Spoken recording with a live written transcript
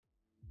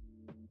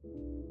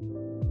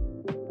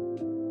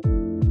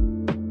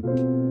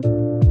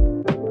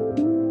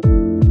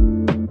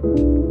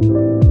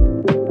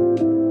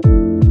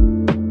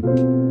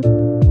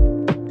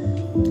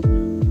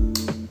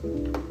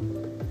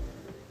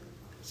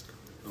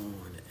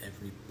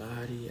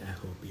everybody. I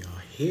hope y'all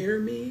hear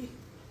me.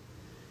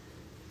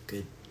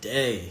 Good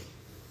day.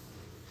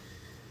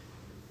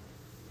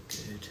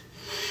 Good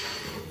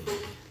day.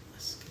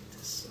 Let's get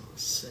this all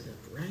set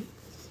up right.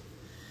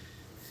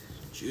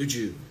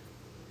 Juju,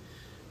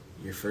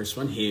 your first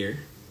one here.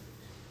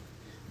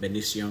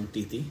 Bendición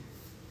Titi.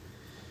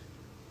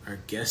 Our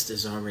guest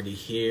is already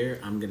here.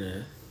 I'm going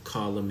to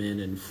call him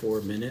in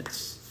 4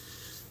 minutes.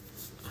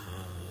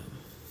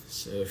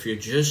 So if you're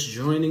just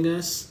joining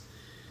us,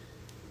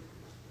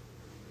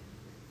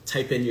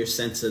 type in your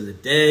sense of the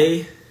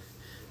day.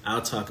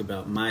 I'll talk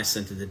about my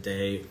sense of the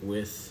day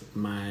with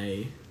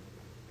my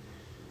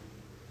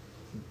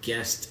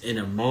guest in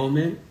a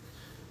moment.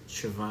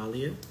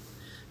 Chevalier,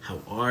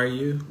 how are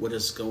you? What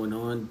is going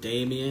on?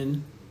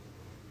 Damien,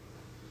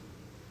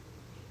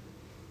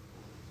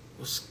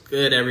 what's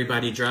good,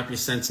 everybody? Drop your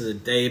sense of the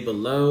day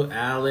below.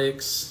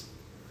 Alex,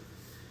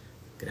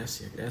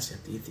 gracias,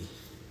 Titi.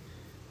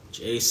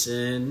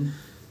 Jason,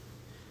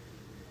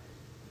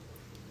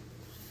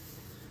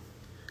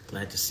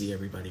 glad to see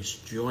everybody's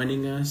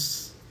joining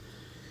us.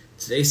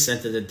 Today's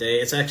scent of the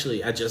day, it's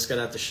actually, I just got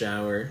out the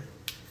shower,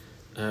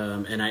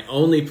 and I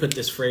only put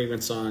this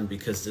fragrance on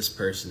because this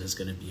person is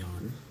going to be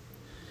on.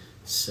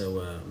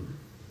 So,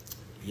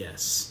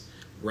 yes,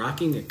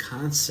 rocking a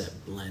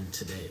concept blend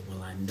today.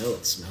 Well, I know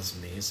it smells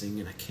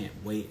amazing, and I can't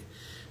wait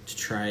to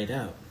try it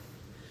out.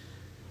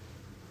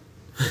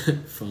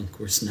 Funk,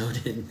 we're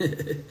snowed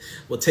in.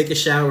 We'll take a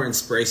shower and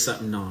spray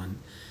something on.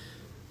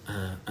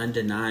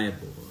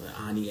 Undeniable,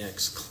 Ani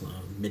X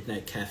clone.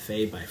 Midnight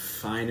Cafe by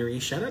Finery.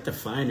 Shout out to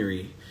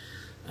Finery.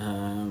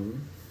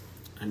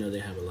 I know they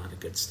have a lot of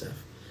good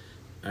stuff.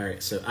 All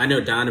right, so I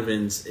know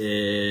Donovan's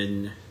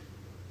in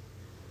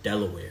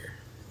Delaware.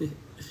 All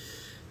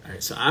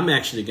right, so I'm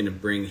actually going to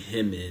bring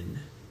him in.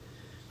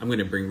 I'm going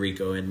to bring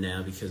Rico in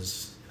now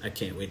because I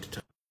can't wait to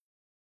talk.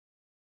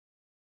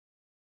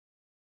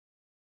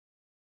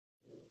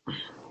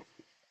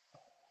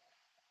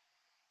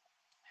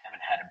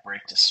 Haven't had a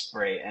break to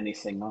spray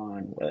anything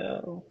on.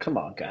 Well, come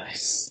on,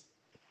 guys.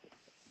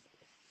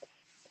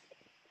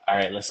 All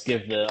right, let's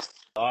give the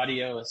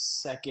audio a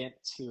second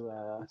to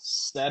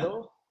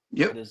settle.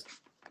 Yep. What is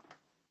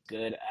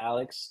good,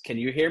 Alex? Can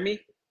you hear me?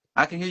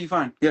 I can hear you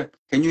fine. Yeah.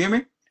 Can you hear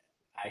me?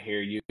 I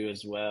hear you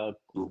as well.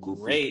 Cool.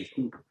 Great.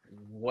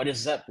 What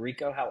is up,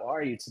 Rico? How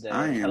are you today?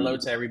 I am. Hello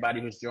to everybody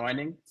who's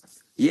joining.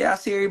 Yeah, I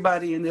see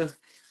everybody in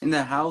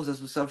the house.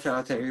 That's what's up. Shout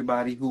out to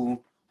everybody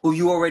who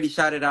you already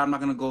shouted out. I'm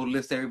not gonna go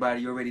list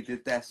everybody. You already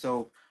did that.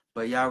 So,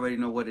 but y'all already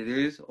know what it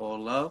is. All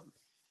love.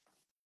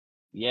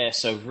 Yeah,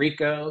 so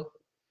Rico,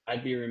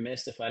 I'd be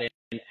remiss if I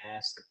didn't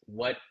ask,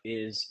 what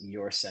is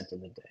your scent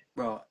of the day?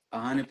 Bro,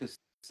 100%.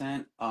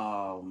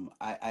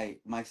 I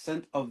my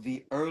scent of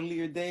the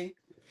earlier day.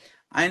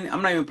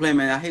 I'm not even playing,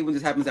 man. I hate when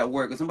this happens at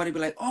work. Cause somebody be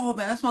like, "Oh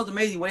man, that smells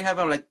amazing. What do you have?"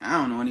 I'm like, I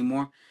don't know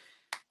anymore.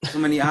 So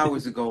many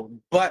hours ago.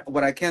 But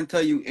what I can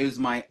tell you is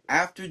my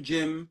after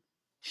gym,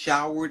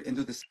 showered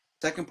into the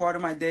second part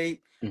of my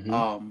day.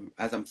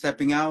 As I'm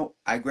stepping out,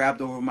 I grabbed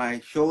over my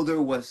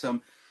shoulder was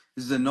some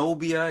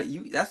Zenobia.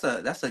 That's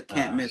a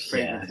can't miss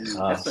fragrance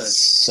to me.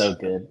 So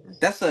good.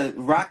 That's a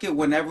rocket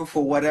whenever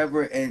for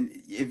whatever. And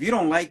if you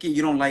don't like it,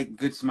 you don't like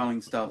good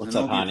smelling stuff. What's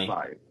up, Zenobia is honey?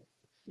 fire.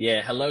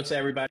 Yeah, hello to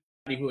everybody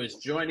who is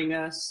joining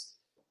us.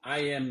 I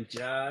am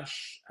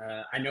Josh.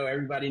 I know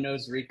everybody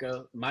knows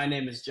Rico. My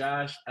name is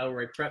Josh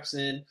Elroy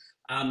Prepson.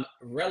 I'm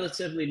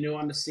relatively new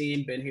on the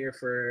scene, been here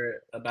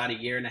for about a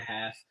year and a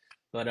half.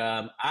 But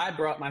I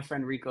brought my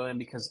friend Rico in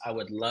because I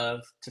would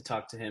love to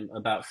talk to him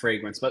about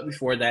fragrance. But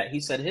before that, he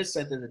said his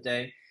scent of the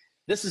day.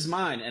 This is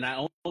mine, and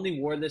I only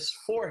wore this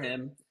for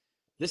him.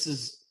 This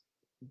is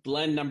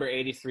blend number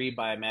 83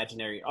 by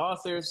Imaginary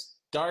Authors.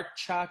 Dark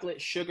chocolate,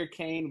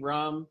 sugarcane,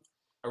 rum,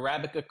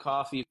 Arabica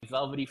coffee,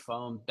 velvety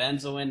foam,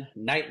 benzoin,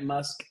 night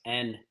musk,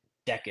 and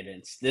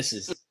decadence. This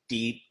is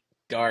deep,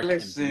 dark, and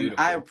Listen,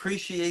 beautiful. I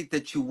appreciate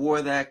that you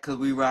wore that because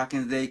we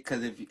rocking today.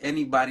 Because if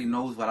anybody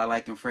knows what I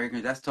like in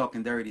fragrance, that's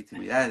talking dirty to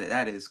me.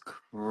 That is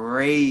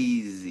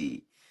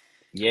crazy.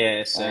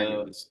 Yeah, so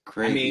That is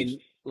crazy. I mean,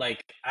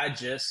 like I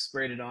just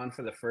sprayed it on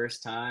for the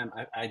first time.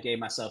 I gave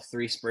myself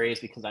 3 sprays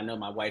because I know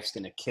my wife's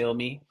gonna kill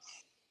me.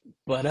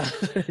 But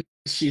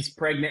she's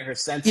pregnant. Her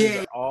senses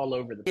are all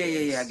over the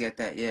place. Yeah. I get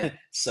that. Yeah.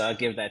 So I'll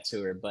give that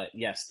to her. But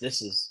yes,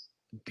 this is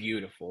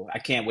beautiful. I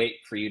can't wait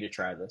for you to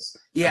try this.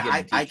 Yeah,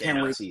 I'll give a I DJ can't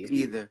out wait to you.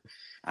 either.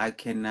 I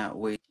cannot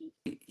wait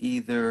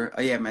either.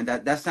 Oh, yeah, man.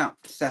 That's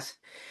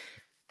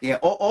yeah.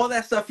 All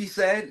that stuff you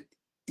said,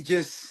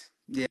 just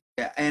yeah.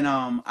 And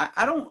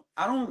I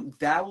don't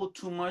dabble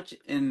too much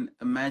in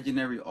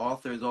imaginary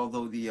authors,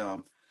 although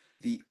the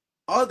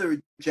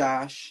other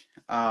Josh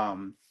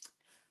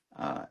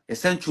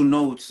Essential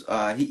Notes,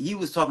 he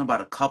was talking about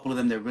a couple of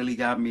them that really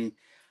got me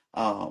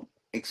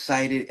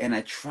excited, and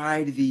I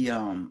tried the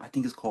I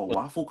think it's called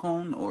waffle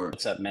cone or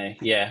What's up, May?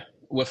 Yeah,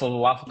 whiff of a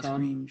waffle ice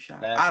cone. cream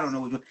shot. That I don't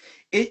know which one.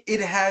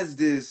 It has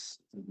this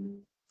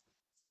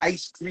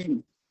ice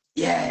cream,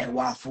 yeah,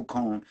 waffle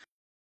cone.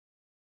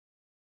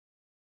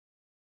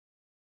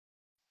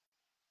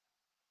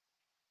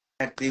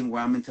 thing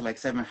where I'm into like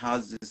 7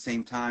 houses at the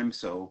same time,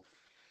 so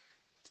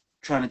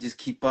trying to just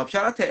keep up.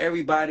 Shout out to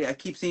everybody. I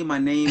keep seeing my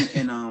name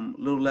in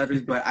little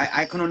letters, but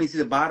I can only see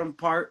the bottom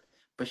part.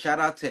 But shout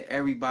out to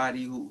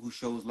everybody who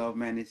shows love,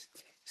 man. It's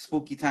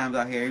spooky times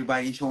out here.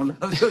 Everybody showing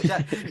love. So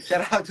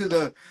shout out to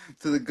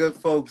the good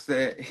folks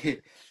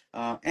that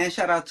and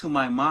shout out to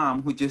my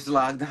mom who just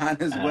logged on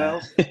as Uh,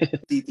 well.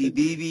 Titi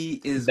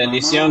Bibi is my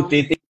Bendición, mom.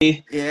 Titi.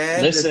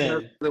 Yeah, that's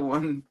another Listen,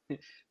 one.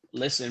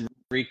 listen,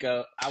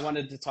 Rico, I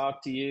wanted to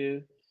talk to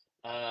you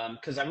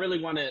because I really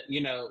want to,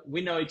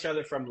 we know each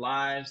other from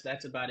lives.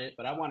 That's about it.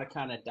 But I want to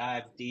kind of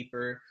dive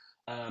deeper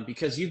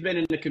because you've been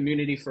in the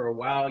community for a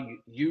while.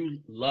 You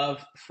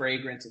love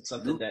fragrance. It's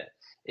something that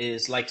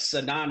is like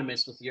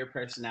synonymous with your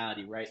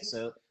personality, right?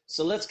 So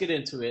let's get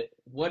into it.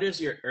 What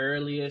is your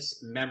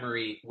earliest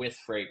memory with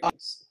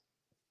fragrance?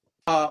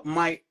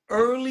 My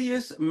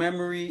earliest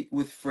memory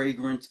with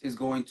fragrance is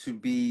going to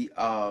be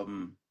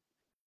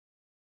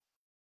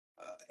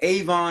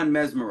Avon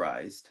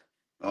Mesmerized.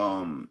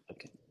 Um,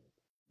 Okay.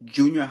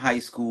 Junior high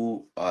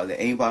school, the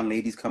Avon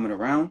ladies coming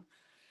around,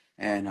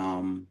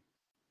 and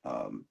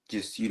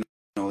just they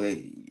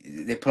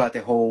pull out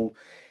their whole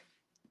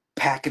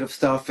packet of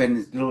stuff,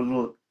 and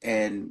little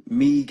and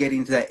me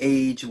getting to that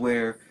age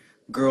where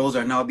girls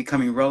are now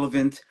becoming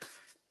relevant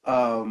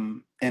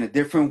in a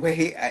different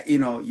way.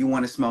 You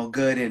want to smell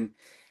good,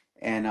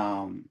 and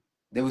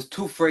there was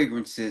two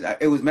fragrances.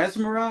 It was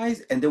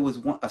Mesmerized, and there was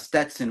a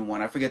Stetson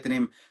one. I forget the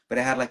name, but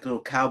it had like a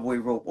little cowboy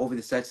rope over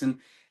the Stetson,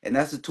 and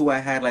that's the two I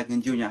had like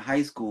in junior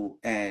high school.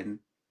 And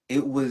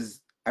it was,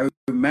 I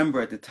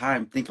remember at the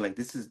time thinking like,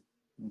 this is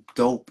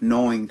dope,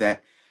 knowing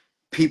that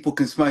people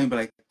can smell you, but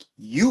like,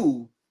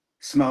 you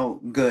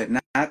smell good,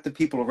 not the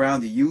people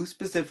around you. You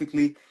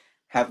specifically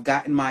have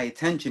gotten my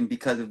attention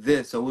because of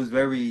this. So it was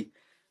very,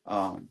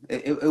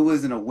 it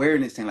was an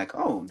awareness thing, like,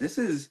 oh, this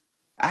is,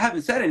 I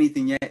haven't said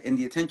anything yet, and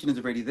the attention is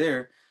already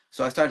there.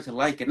 So I started to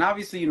like it. And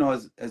obviously,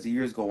 as the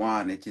years go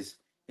on,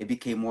 it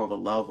became more of a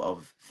love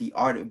of the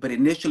art. But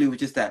initially, it was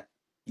just that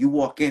you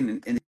walk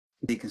in, and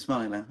they can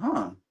smell it, like,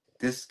 huh,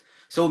 this.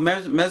 So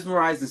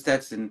Mesmerized and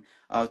Stetson,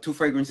 two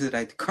fragrances that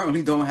I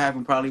currently don't have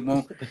and probably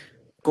won't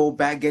go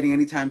back getting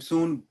anytime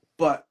soon,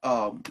 but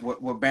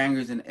were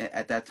bangers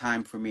at that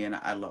time for me, and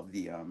I love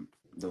the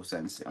those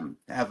scents.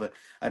 I have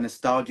a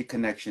nostalgic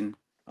connection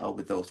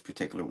with those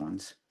particular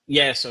ones.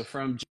 Yeah, so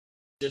from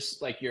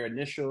just like your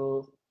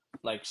initial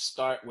like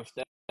start with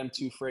them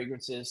two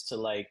fragrances to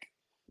like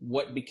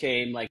what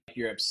became like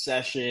your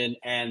obsession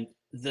and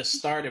the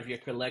start of your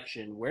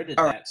collection, where did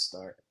All that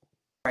start?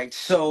 right,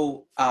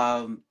 so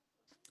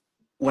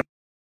when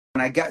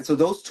when I got, so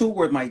those two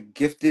were my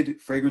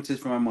gifted fragrances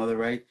from my mother,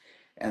 right?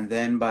 And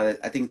then I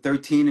think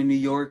 13 in New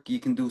York, you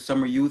can do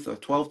summer youth, or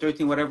 12,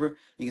 13, whatever,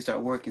 you can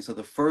start working. So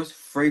the first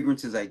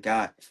fragrances I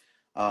got,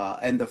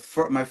 and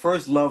my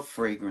first love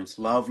fragrance,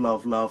 love,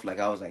 like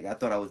I was like, I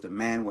thought I was the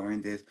man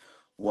wearing this,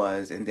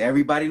 and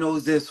everybody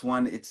knows this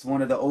one. It's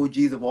one of the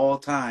OGs of all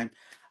time,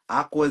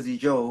 Aqua di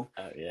Joe.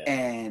 Oh yeah.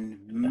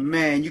 And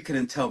man, you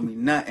couldn't tell me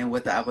nothing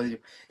with the Aqua di Joe.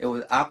 It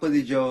was Aqua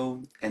di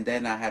Joe, and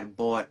then I had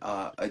bought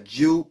a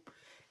Jupe,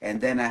 and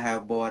then I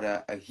have bought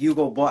a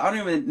Hugo Boss. I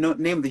don't even know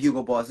name of the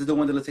Hugo Boss. This is the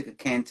one that looks like a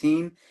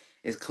canteen.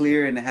 It's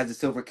clear and it has a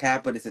silver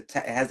cap, but it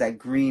has that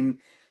green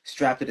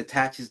strap that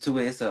attaches to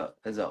it. It's a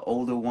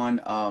older one.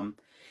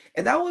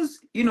 And that was,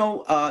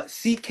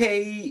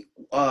 CK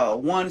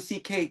one,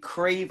 CK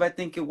Crave, I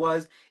think it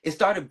was. It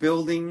started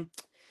building,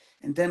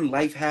 and then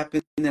life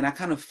happened, and I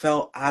kind of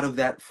fell out of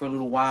that for a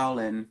little while.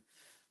 And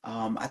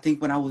I think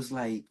when I was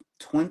like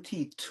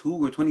 22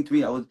 or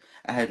 23, I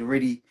had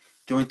already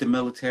joined the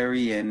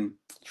military and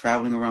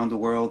traveling around the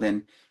world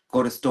and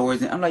go to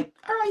stores, and I'm like,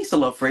 all right, I used to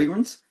love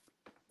fragrance.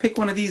 Pick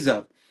one of these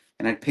up,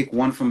 and I'd pick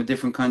one from a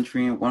different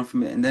country and one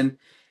from, and then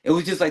it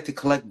was just like to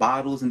collect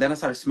bottles, and then I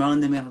started smelling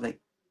them, and I was like,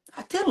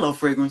 I did love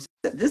fragrance.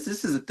 This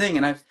is a thing,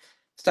 and I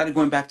started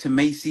going back to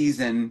Macy's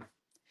and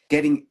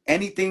getting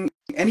any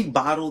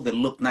bottle that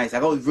looked nice. I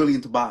was really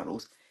into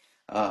bottles.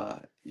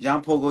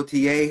 Jean Paul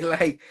Gaultier,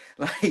 like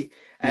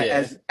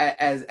Yeah.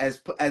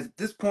 as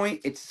this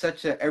point, it's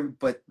such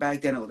but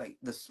back then it was like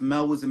the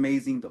smell was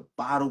amazing, the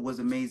bottle was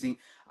amazing.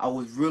 I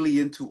was really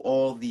into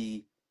all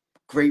the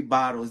great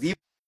bottles, even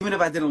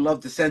if I didn't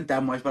love the scent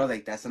that much. But I was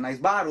like, that's a nice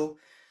bottle,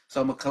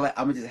 so I'm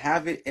gonna just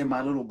have it in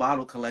my little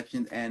bottle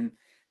collection, and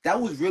that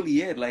was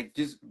really it. Like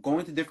just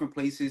going to different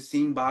places,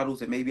 seeing bottles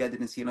that maybe I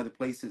didn't see in other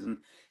places, and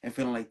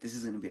feeling like this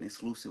is gonna be an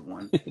exclusive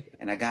one,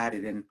 and I got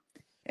it.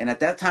 And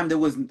at that time, there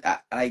was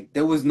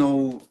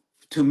no,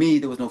 to me,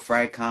 there was no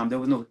Fragcom. There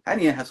was no, I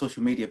didn't even have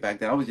social media back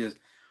then. I was just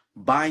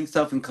buying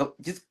stuff and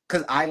just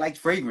because I liked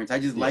fragrance. I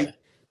just Yeah. liked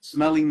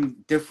smelling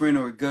different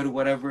or good or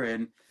whatever.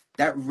 And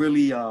that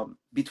really,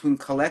 between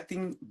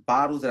collecting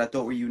bottles that I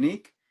thought were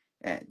unique,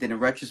 and then in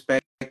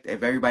retrospect,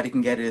 if everybody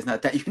can get it, it's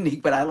not that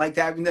unique. But I liked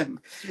having them,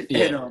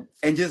 Yeah.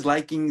 and just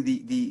liking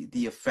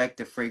the effect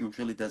that fragrance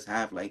really does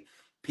have. Like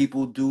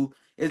people do,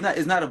 it's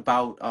not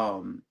about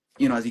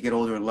as you get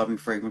older and loving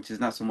fragrance,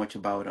 it's not so much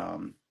about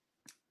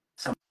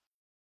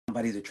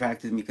somebody's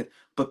attracted to me,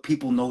 but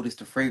people notice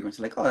the fragrance,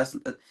 like, oh,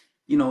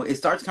 it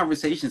starts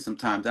conversations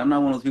sometimes. I'm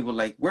not one of those people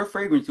like, we're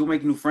fragrance, you'll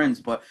make new friends,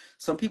 but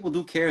some people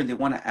do care and they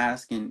want to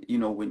ask. And,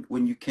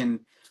 when you can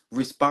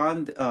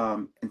respond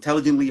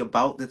intelligently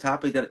about the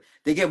topic, that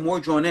they get more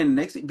drawn in.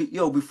 Next,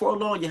 before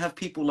long, you have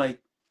people like,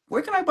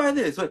 where can I buy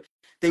this? But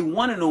they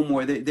want to know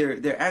more.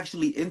 They're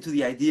actually into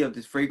the idea of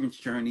this fragrance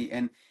journey.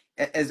 And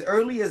as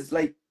early as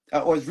like,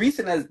 or as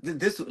recent as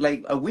this,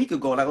 like a week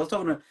ago, like I was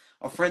talking to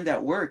a friend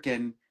at work,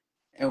 and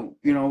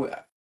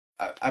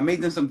I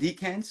made them some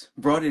decants,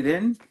 brought it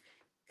in,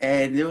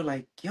 and they were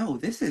like, "Yo,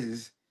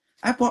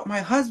 I bought my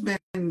husband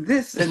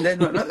this," and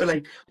then another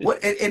like,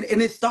 "What?"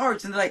 And it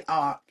starts, and they're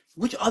like,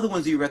 which other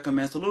ones do you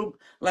recommend?" So little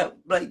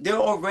like they're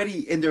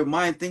already in their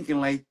mind thinking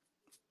like,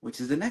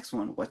 which is the next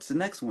one? What's the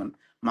next one?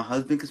 My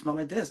husband can smell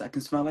like this. I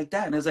can smell like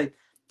that. And it's like,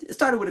 it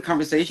started with a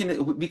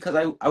conversation because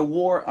I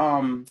wore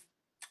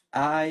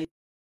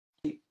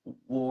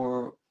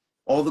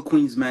All the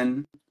Queen's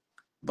Men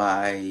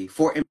by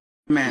Fort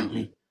Hmm.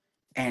 Manley,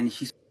 and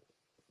she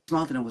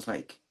smelled it and was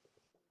like,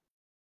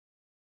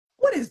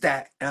 "What is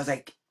that?" And I was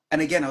like,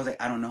 and again, I was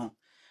like, "I don't know.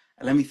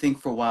 Let me think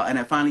for a while." And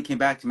I finally came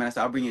back to me and I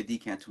said, "I'll bring you a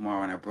decant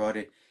tomorrow." And I brought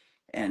it,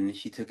 and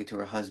she took it to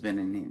her husband,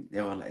 and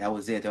they were like, "That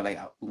was it." They're like,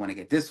 "We want to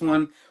get this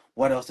one.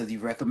 What else does he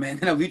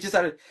recommend?" And we just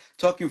started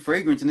talking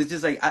fragrance, and it's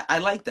just like, I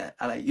like that.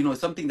 I like, it's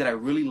something that I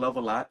really love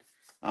a lot.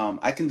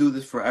 I can do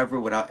this forever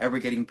without ever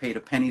getting paid a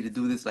penny to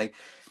do this. Like,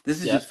 this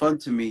is just Yep, fun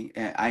to me,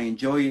 and I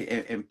enjoy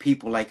it, and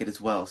people like it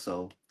as well.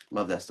 So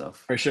love that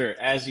stuff. for sure.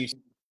 As you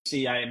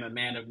see, I am a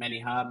man of many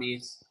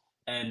hobbies,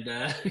 and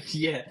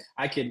yeah,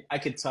 I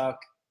could talk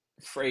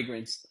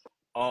fragrance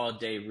all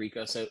day,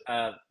 Rico. So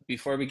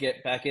before we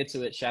get back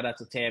into it, shout out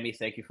to Tammy.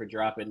 Thank you for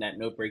dropping that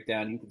note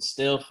breakdown. You can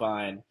still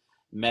find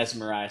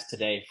Mesmerized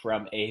today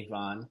from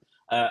Avon.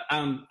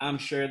 I'm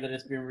sure that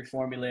it's been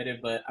reformulated,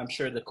 but I'm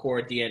sure the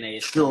core DNA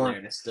is still there Sure,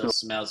 and it still sure.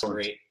 smells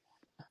great.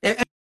 And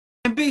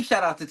big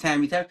shout out to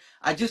Tammy.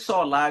 I just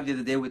saw a live the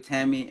other day with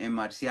Tammy and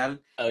Marcial,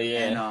 Oh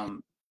and yeah,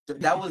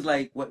 that was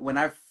like when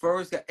I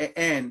first got,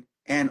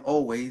 and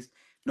always,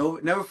 no,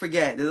 never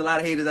forget. There's a lot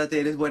of haters out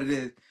there. This is what it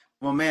is.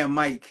 My man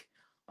Mike,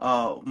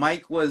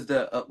 Mike was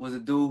a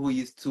dude who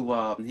used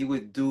to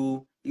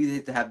he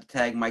used to have the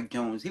tag Mike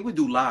Jones. He would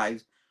do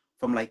lives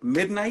from like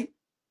midnight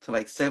to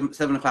like 7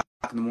 o'clock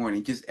in the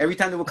morning. Just every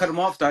time they would cut him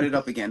off, start it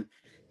up again,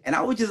 and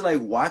I would just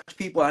like watch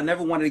people. I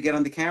never wanted to get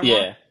on the camera.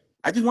 yeah,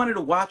 I just wanted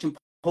to watch and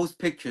post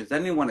pictures. I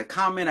didn't want to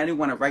comment. I didn't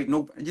want to write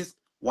no. Just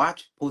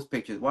watch, post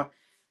pictures. What?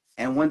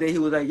 And one day he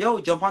was like, "Yo,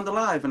 jump on the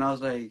live," and I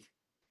was like,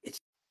 "It's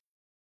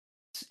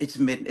it's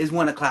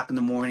 1 o'clock in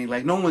the morning.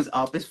 Like no one's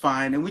up. It's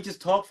fine." And we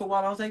just talked for a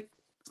while. I was like,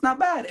 "It's not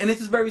bad." And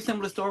it's a very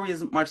similar story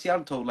as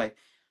Marcial told. Like,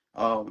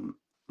 um,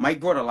 Mike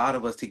brought a lot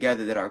of us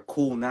together that are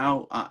cool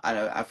now.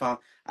 I found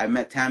I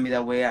met Tammy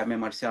that way. I met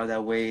Marcial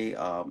that way.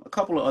 A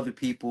couple of other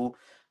people.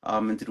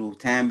 And through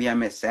Tammy, I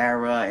met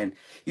Sarah, and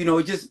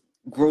it just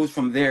grows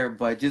from there.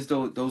 But just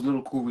those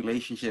little cool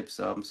relationships.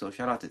 So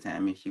shout out to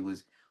Tammy. She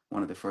was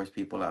one of the first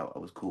people I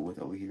was cool with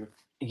over here.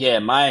 yeah.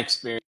 My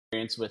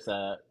experience with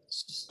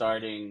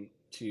starting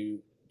to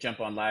jump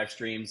on live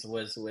streams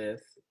was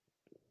with.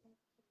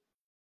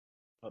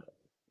 Hold up,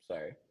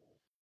 sorry.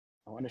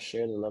 I want to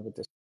share the love with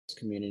this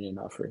community and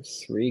offer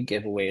 3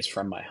 giveaways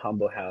from my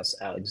humble house,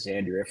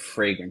 Alexandria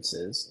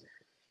Fragrances.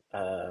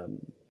 Um,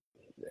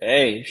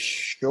 Hey,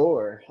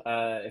 sure.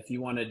 If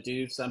you want to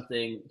do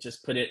something,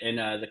 just put it in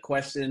the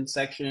question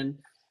section,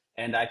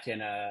 and I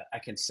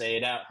can say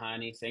it out,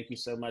 honey. Thank you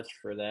so much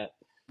for that.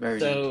 Very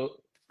nice. So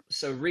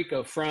so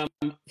Rico, from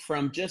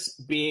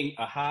just being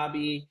a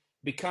hobby,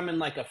 becoming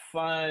like a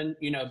fun,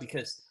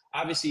 because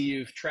obviously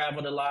you've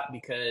traveled a lot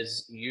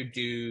because you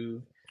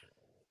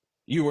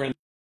were in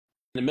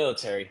the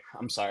military.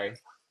 I'm sorry,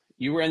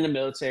 you were in the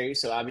military,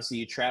 so obviously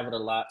you traveled a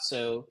lot.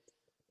 So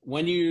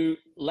when you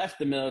left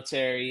the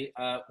military,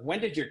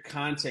 when did your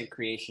content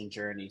creation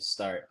journey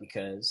start?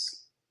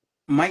 Because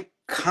My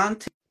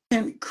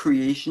content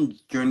creation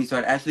journey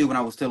started actually when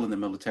I was still in the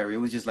military. It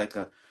was just like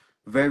a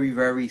very,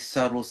 very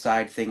subtle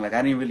side thing. Like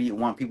I didn't really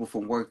want people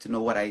from work to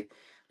know what I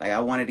like. I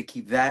wanted to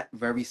keep that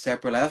very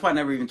separate. Like, that's why I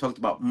never even talked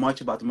about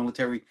much about the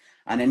military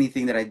on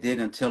anything that I did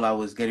until I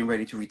was getting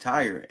ready to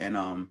retire.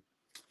 And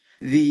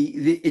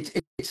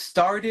it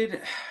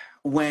started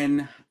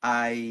when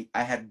I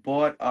had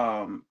bought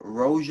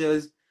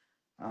Roja's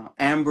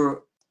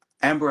Amber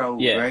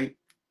Oud, yeah, right?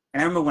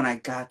 And I remember when I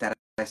got that,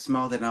 I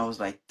smelled it and I was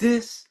like,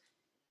 this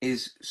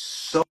is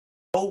so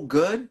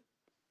good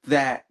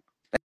that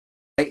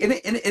like and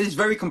it is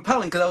very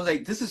compelling because I was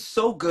like, this is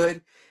so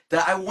good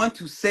that I want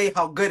to say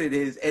how good it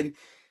is. And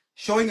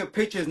showing a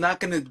picture is not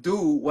gonna do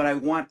what I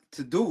want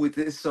to do with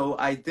this. So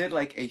I did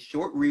like a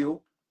short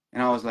reel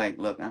and I was like,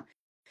 look now.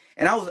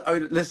 And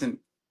listen,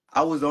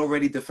 I was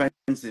already defensive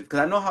because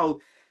I know how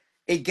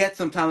it gets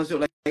sometimes. So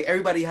like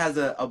everybody has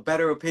a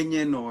better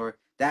opinion or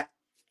that.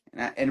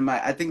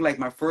 I think like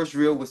my first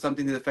reel was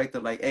something to the effect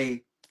of like,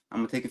 hey, I'm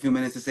gonna take a few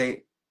minutes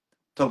to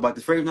talk about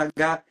the fragrance I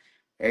got.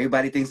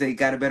 Everybody thinks they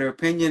got a better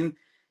opinion.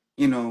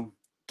 You know,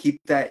 keep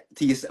that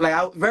to yourself. Like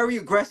I very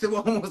aggressive,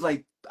 almost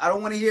like I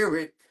don't want to hear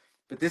it.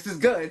 but this is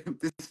good.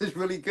 This is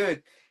really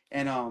good.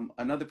 And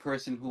another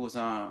person who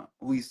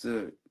used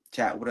to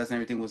chat with us and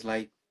everything was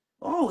like,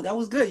 "Oh, that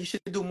was good. You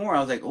should do more." I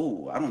was like,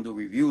 "Oh, I don't do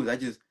reviews. I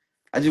just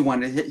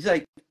wanted." He's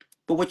like,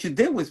 "But what you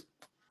did was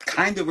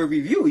kind of a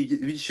review.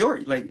 You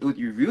short, like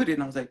you reviewed it."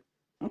 And I was like,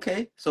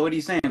 "Okay, so what are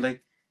you saying?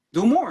 Like,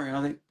 do more?" And I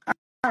was like,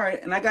 "All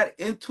right." And I got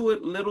into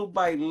it little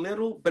by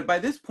little. But by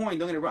this point,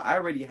 don't get it wrong, I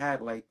already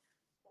had like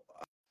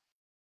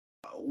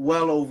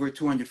well over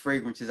 200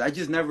 fragrances. I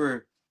just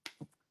never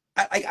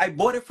I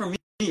bought it for me.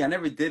 I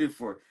never did it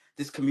for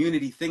this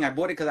community thing. I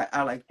bought it because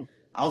I like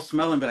I'll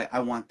smell and be like, I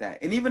want that.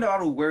 And even though I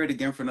will wear it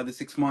again for another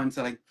 6 months,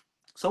 I like,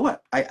 so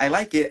what? I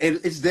like it.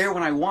 It's there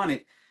when I want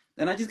it.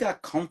 And I just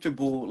got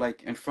comfortable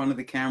like in front of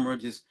the camera.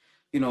 Just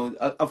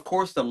of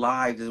course the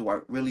live is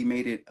what really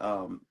made it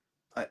a,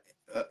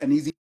 an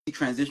easy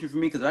transition for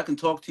me because I can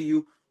talk to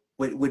you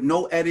with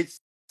no edits,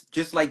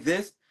 just like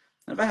this.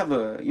 And if I have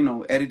a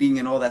editing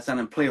and all that stuff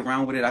and play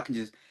around with it, I can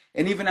just.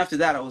 And even after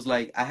that, I was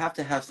like, I have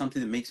to have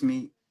something that makes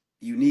me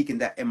unique in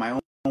my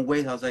own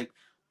way. I was like,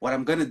 what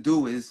I'm gonna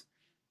do is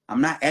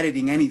I'm not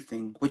editing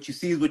anything. What you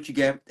see is what you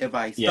get. If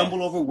I Yeah.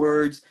 stumble over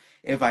words,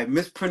 if I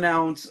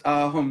mispronounce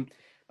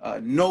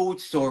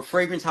notes or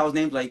fragrance house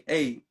names, like,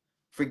 hey,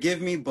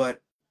 forgive me,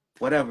 but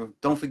whatever.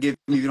 Don't forgive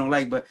me if you don't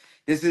like. But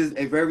this is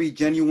a very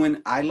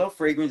genuine. I love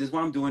fragrance. That's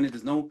why I'm doing it.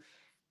 There's no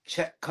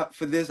check cut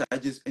for this. I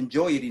just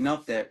enjoy it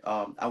enough that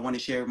I want to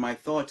share my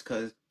thoughts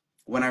because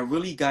when I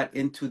really got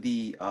into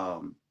the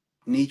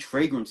niche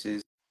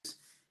fragrances,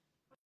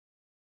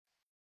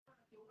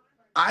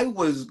 I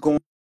was going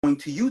to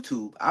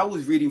YouTube. I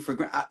was reading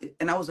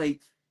and I was like,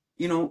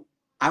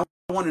 I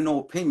want to know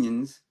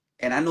opinions,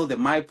 and I know that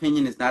my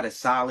opinion is not as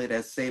solid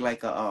as say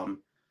like a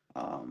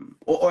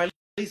or at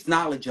least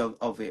knowledge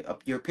of it.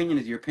 Your opinion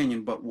is your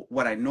opinion, but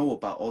what I know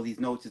about all these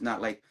notes is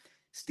not like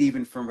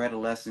Stephen from Red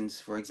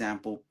Lessons, for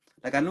example.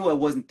 Like I knew I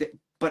wasn't,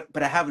 but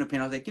I have an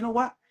opinion. I was like, you know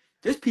what?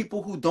 There's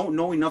people who don't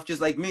know enough,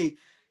 just like me,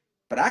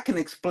 but I can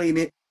explain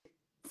it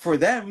for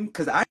them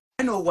because I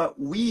know what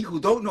we who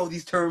don't know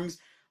these terms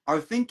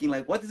are thinking.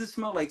 Like, what does it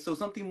smell like? So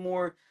something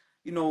more,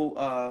 you know,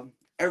 uh,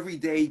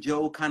 everyday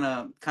Joe kind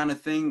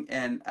of thing.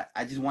 And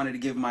I just wanted to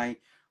give my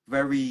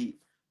very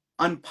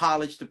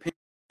unpolished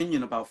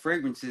opinion about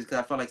fragrances because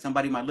I felt like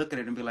somebody might look at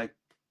it and be like,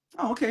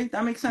 "Oh, okay,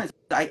 that makes sense.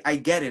 I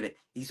get it.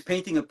 He's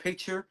painting a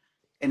picture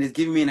and is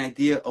giving me an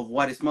idea of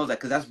what it smells like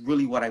because that's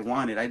really what I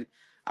wanted.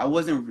 I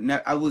was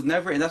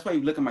never, and that's why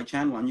you look at my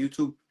channel on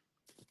YouTube.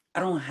 I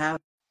don't have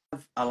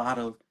a lot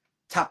of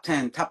top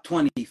 10, top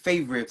 20,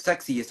 favorite,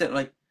 sexy, etc.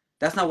 Like,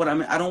 that's not what I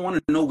mean. I don't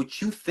want to know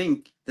what you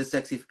think the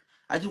sexy.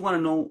 I just want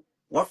to know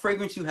what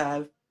fragrance you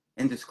have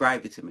and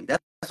describe it to me.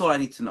 That's all I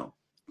need to know.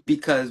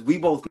 Because we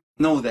both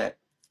know that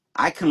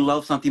I can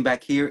love something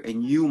back here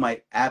and you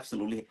might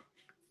absolutely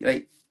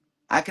like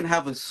I can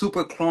have a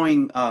super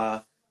cloying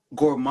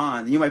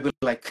gourmand. You might be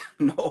like,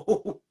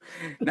 no.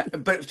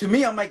 But to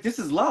me, I'm like, this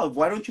is love.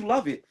 Why don't you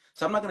love it?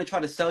 So I'm not gonna try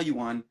to sell you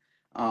on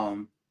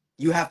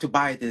you have to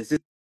buy this. This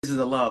is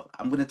a love.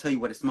 I'm gonna tell you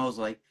what it smells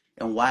like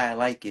and why I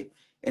like it.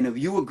 And if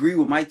you agree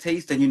with my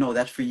taste, then you know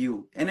that's for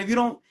you. And if you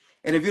don't,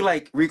 and if you're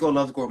like Rico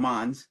loves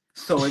gourmands,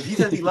 so if he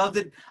says he loves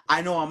it,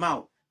 I know I'm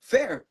out.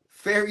 Fair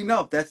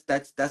enough. That's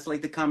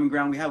like the common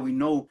ground we have. We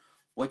know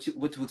what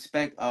to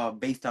expect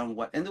based on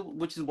what, and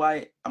which is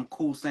why I'm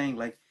cool saying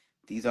like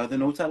these are the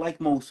notes I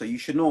like most. So you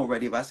should know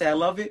already. If I say I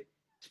love it,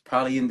 it's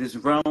probably in this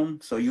realm.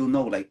 So you'll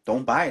know. Like,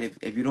 don't buy it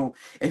if you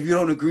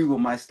don't agree with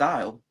my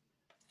style.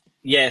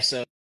 Yeah,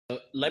 so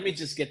let me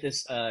just get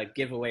this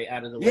giveaway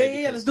out of the Yeah, way yeah,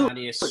 yeah. because Let's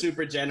do Hani is it.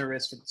 super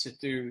generous to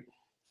do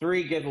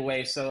 3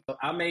 giveaways. So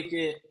I'll make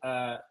it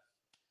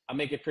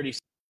pretty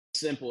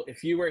simple.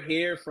 If you were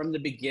here from the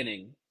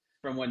beginning,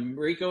 from when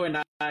Rico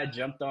and I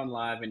jumped on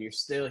live and you're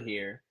still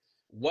here,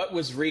 what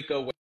was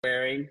Rico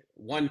wearing?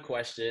 One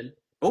question.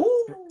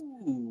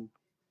 Ooh.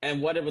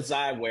 And what was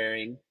I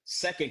wearing?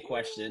 Second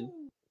question.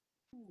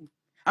 Ooh.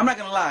 I'm not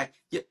gonna lie.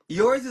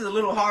 Yours is a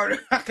little harder.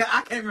 I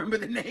can't remember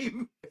the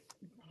name,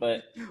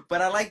 But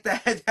but I like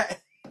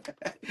that.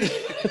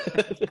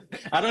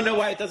 I don't know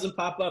why it doesn't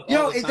pop up all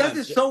Yo, the it does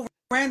time. it so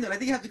random. I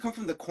think you have to come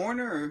from the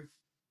corner.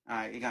 All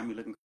right, it got me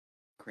looking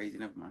crazy.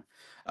 Never mind.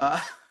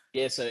 Uh,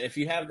 Yeah, so if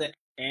you have the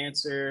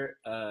answer,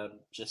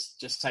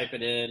 just type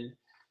it in.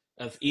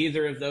 Of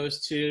either of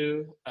those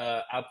two,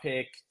 I'll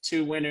pick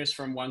 2 winners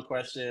from one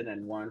question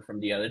and one from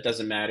the other. It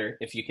doesn't matter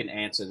if you can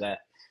answer that.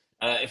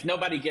 If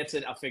nobody gets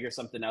it, I'll figure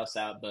something else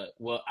out. But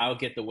I'll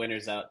get the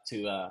winners out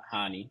to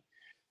Hani.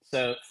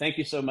 So thank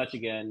you so much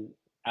again,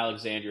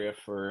 Alexandria,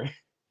 for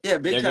yeah,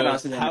 big there shout out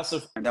goes to them.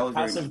 That was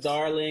very House of nice.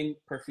 Darling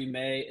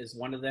Parfume is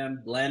one of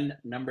them. Blend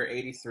number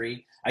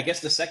 83. I guess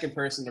the second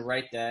person to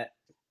write that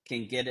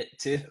can get it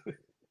too.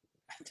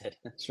 I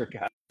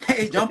forgot.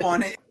 Hey, jump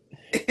on it.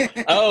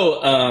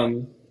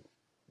 Oh,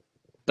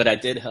 but I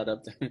did head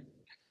up.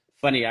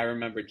 Funny, I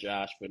remember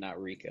Josh, but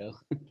not Rico.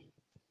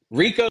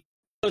 Rico's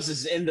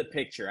is in the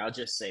picture. I'll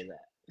just say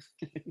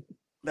that.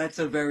 That's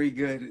a very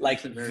good.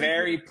 Like That's a very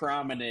very good.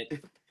 prominent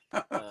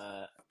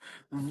uh,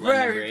 blend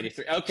number Very.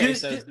 83. Okay,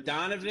 Just, so just, it's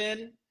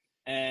Donovan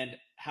and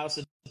House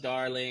of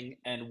Darling,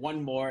 and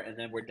one more, and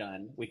then we're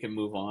done. We can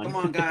move on. Come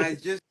on,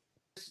 guys,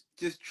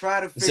 just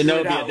try to figure it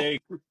Zenobia, out. there you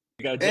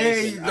go. There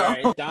Jason. you All go.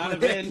 right. There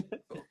Donovan, you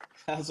go.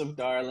 House of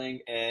Darling,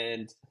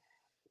 and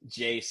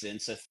Jason.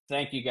 So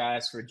thank you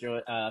guys for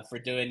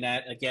doing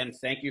that. Again,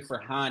 thank you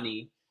for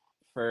Hani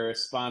for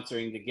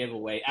sponsoring the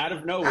giveaway out of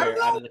Out of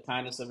nowhere, out of the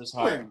kindness of his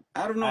heart, nowhere.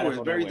 Out of out nowhere. of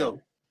It's very nowhere.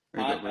 dope.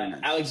 Very dope. Very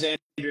nice.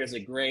 Alexandria is a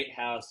great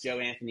house. Joe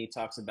Anthony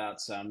talks about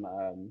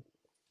some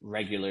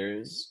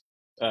regulars,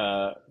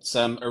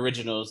 some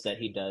originals that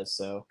he does.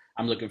 So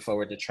I'm looking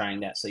forward to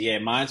trying that. So yeah,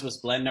 mine was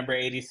blend number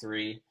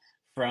 83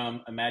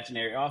 from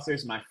Imaginary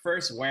Authors. My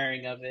first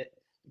wearing of it.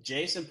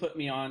 Jason put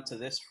me on to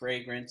this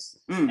fragrance,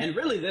 and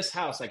really this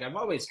house. Like I've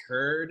always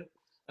heard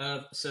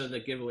of. So the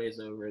giveaway is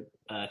over.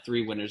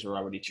 3 winners were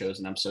already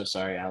chosen. I'm so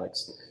sorry,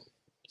 Alex.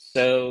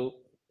 So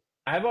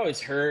I've always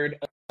heard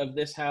of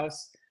this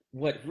house.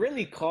 What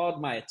really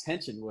called my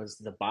attention was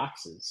the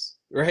boxes,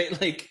 right?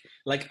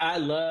 Like I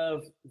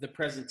love the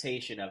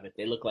presentation of it.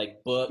 They look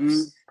like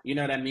books, you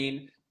know what I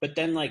mean? But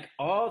then like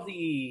all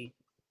the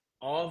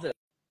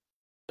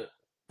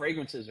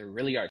fragrances are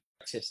really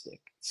artistic.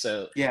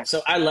 So Yes.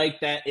 I like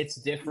that. It's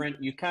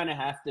different. You kind of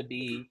have to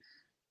be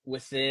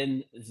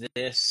within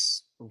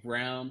this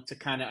realm to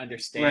kind of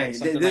understand Right.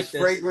 something This like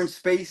this. fragrance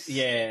space.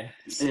 Yeah.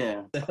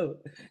 Yeah.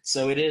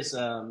 So it is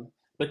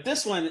but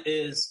this one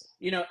is,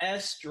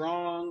 as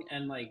strong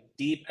and like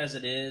deep as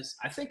it is,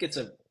 I think it's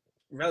a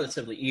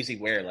relatively easy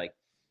wear. Like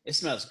it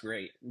smells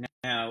great.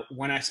 Now,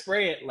 when I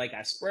spray it like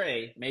I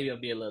spray, maybe it'll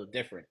be a little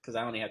different because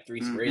I only have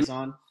 3 sprays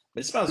on,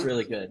 but it smells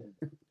really good.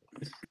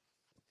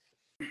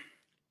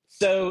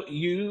 So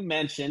you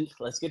mentioned,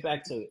 let's get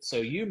back to it. So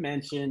you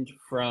mentioned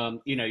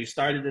you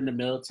started in the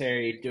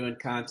military doing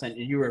content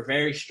and you were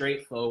very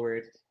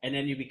straightforward. And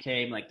then you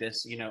became like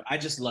this, I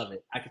just love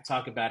it. I could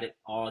talk about it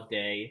all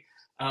day.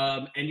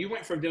 And you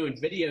went from doing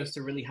videos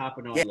to really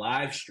hopping on Yeah.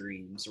 live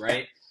streams,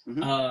 right?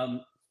 Mm-hmm.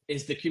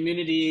 Is the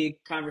community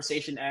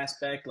conversation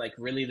aspect like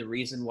really the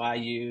reason why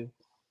you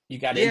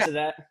got into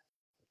that?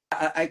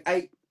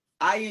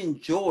 I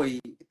enjoy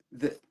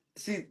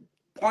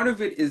part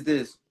of it is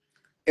this.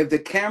 If the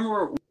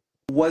camera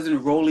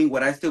wasn't rolling,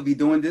 would I still be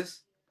doing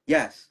this?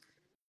 Yes.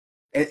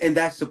 And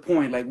that's the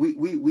point. Like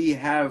we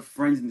have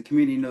friends in the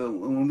community,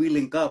 when we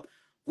link up,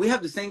 we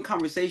have the same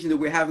conversation that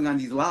we're having on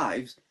these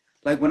lives.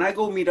 Like when I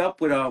go meet up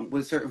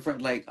with certain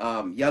friends like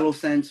Yellow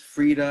Sense,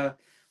 Frida,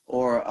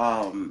 or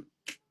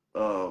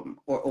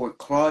or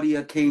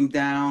Claudia came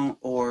down,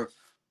 or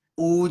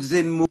Oods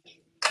and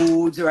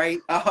Moods, right?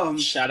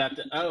 Shout out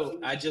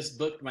I just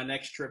booked my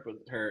next trip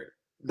with her,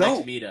 next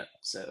Dope. meetup.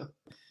 So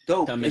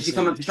Dope. coming Is she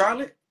coming soon. to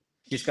Charlotte?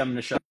 She's coming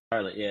to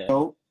Charlotte, yeah.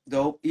 Dope,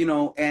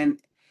 and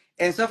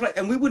stuff like,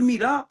 and we would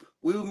meet up,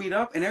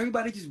 and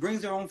everybody just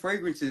brings their own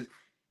fragrances.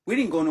 We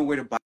didn't go nowhere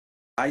to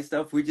buy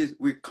stuff.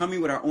 We're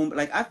coming with our own.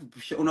 Like I've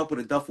shown up with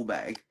a duffel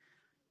bag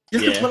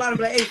just to pull out and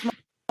be like, hey,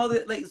 smell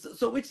it. Like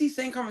so, it's these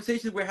same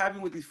conversations we're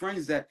having with these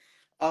friends that,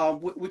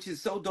 which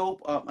is so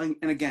dope. And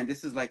again,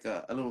 this is like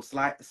a little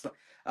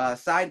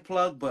side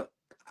plug, but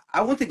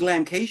I went to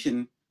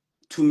Glamcation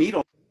to meet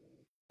all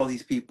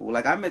these people.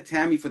 Like I met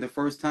Tammy for the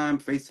first time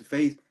face to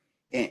face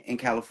in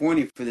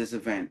California for this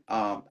event.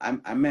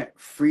 I met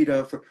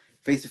Frida for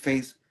face to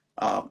face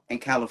in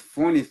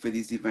California for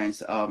these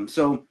events.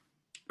 So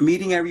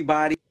meeting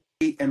everybody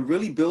and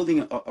really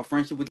building a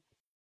friendship with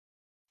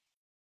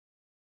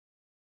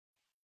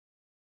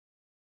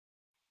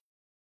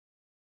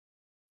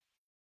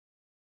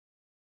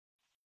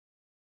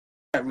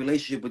that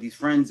relationship with these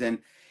friends, and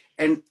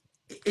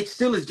it's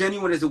still as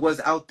genuine as it was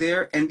out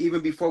there. And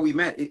even before we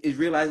met, is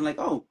realizing like,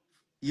 oh,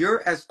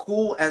 you're as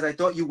cool as I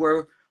thought you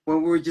were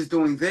when we were just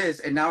doing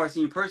this, and now I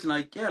see you in person.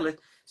 Like, yeah,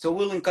 so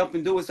we'll link up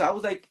and do it. So I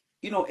was like,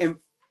 and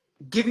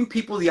giving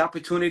people the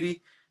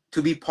opportunity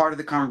to be part of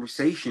the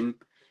conversation.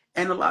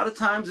 And a lot of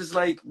times it's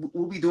like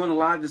we'll be doing a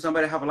live and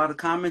somebody have a lot of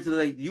comments and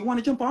they're like, do you want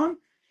to jump on?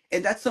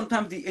 And that's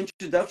sometimes the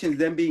introduction,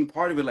 them being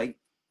part of it. Like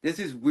this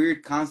is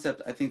weird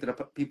concept I think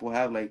that people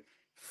have, like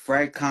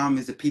fragcom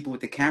is the people with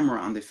the camera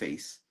on their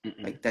face.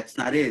 Like that's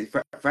not it.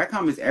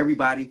 Fragcom is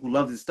everybody who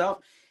loves this stuff,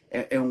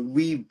 and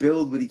we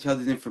build with each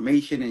other's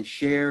information and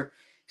share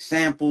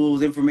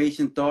samples,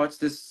 information, thoughts.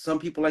 There's some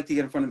people like to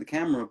get in front of the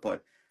camera,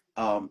 but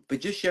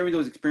just sharing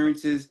those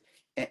experiences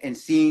and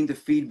seeing the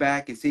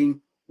feedback and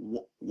seeing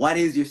what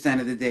is your scent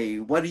of the day,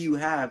 what do you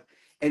have,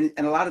 and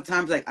a lot of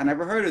times like I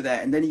never heard of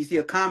that, and then you see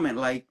a comment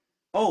like,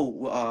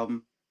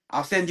 oh,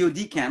 I'll send you a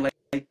decant.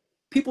 Like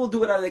people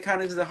do it out of their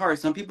kindness of their heart.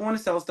 Some people want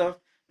to sell stuff,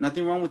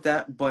 nothing wrong with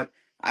that, but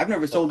I've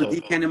never sold a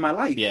decant in my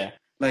life. Yeah.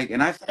 Like,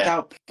 and I've sent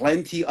out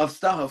plenty of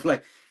stuff.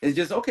 Like, it's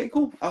just, okay,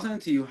 cool, I'll send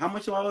it to you. How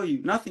much do I owe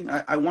you? Nothing.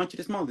 I want you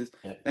to smell this.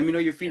 Let me know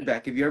your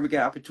feedback. If you ever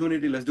get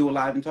opportunity, let's do a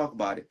live and talk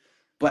about it.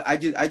 But I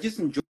just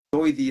enjoy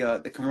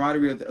the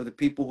camaraderie of the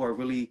people who are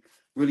really,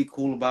 really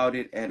cool about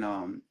it. And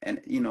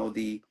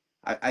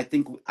I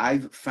think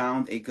I've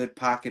found a good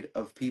pocket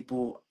of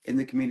people in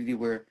the community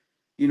where,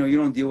 you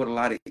don't deal with a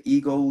lot of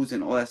egos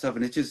and all that stuff.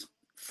 And it's just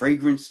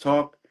fragrance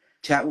talk,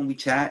 chat when we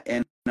chat,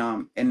 and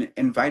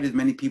invite as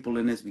many people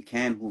in as we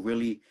can who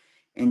really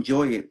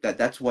enjoy it.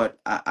 That's what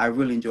I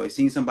really enjoy.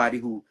 Seeing somebody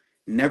who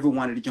never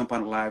wanted to jump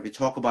on a live to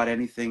talk about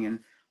anything, and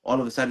all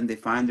of a sudden they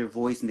find their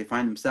voice and they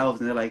find themselves,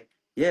 and they're like,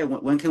 yeah,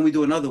 when can we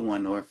do another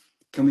one, or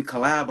can we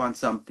collab on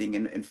something?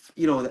 And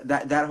you know,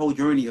 that whole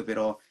journey of it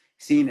all,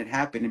 seeing it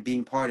happen and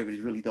being part of it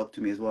is really dope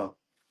to me as well.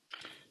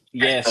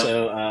 Yeah,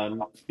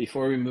 so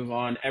before we move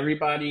on,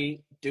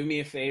 everybody do me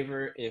a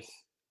favor.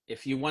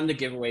 If you won the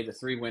giveaway, the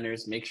three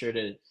winners, make sure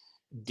to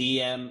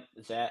DM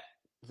that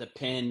the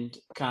pinned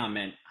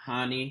comment,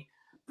 Hani,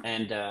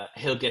 and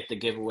he'll get the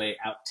giveaway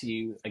out to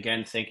you.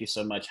 Again, thank you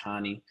so much,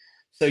 Hani.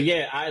 So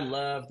yeah, I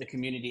love the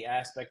community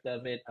aspect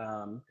of it.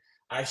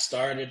 I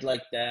started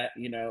like that,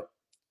 you know,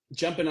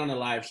 jumping on a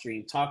live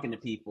stream, talking to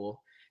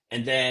people,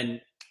 and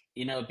then,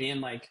 you know,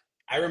 being like,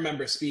 I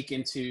remember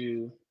speaking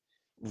to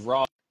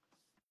Ross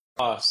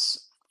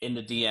in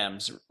the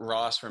DMs,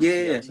 Ross from Yeah,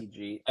 yeah,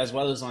 TLTG, as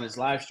well as on his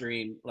live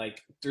stream,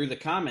 like through the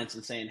comments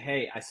and saying,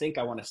 "Hey, I think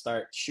I want to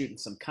start shooting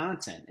some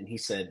content." And he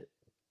said,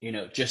 "You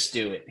know, just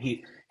do it."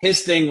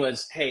 His thing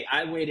was, "Hey,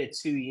 I waited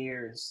 2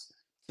 years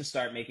to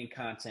start making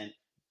content.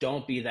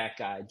 Don't be that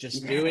guy.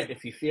 Just do yeah. it.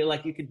 If you feel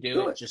like you could do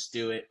Do it, it. just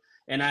do it."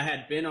 And I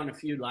had been on a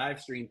few live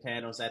stream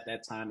panels at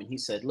that time, and he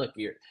said, "Look,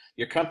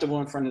 you're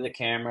comfortable in front of the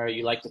camera.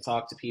 You like to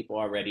talk to people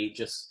already.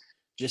 Just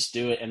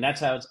do it." And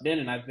that's how it's been.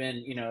 And I've been,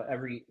 you know,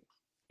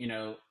 you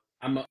know,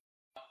 I'm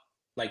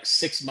like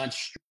 6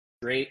 months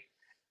straight,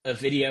 a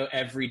video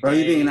every Bro,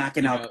 you been day,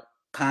 knocking you out know,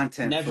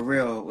 content never for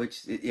real,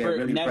 which yeah,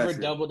 really never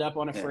impressive. doubled up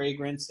on a Yeah,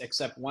 fragrance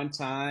except one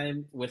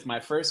time with my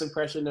first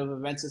impression of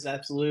Events is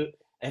Absolute,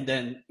 and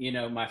then, you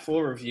know, my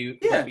full review.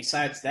 But yeah.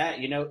 besides that,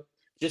 you know,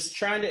 just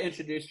trying to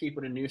introduce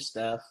people to new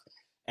stuff.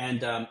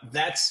 And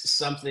that's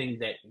something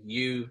that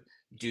you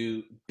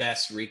do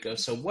best, Rico.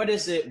 So what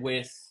is it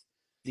with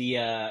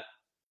the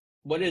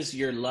what is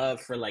your love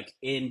for like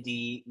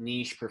indie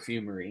niche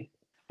perfumery?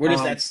 Where does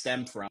Um, that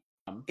stem from?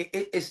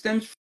 it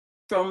stems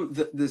from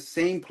the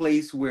same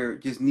place where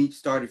just Nietzsche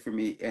started for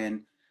me,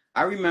 and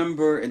I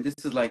remember, and this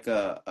is like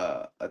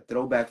a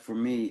throwback for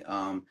me,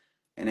 and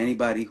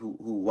anybody who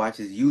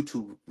watches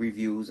YouTube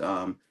reviews,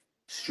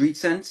 Street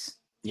Sense,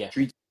 Yeah.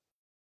 Street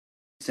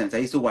Sense. I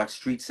used to watch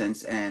Street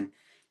Sense, and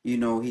you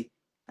know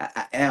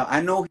I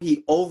know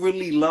he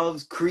overly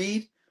loves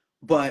Creed,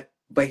 but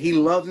he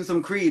loves him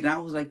some Creed, and I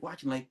was like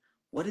watching like,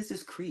 what is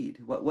this Creed?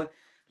 What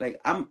like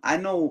I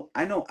know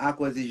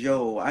Aqua di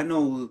Gio, I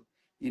know,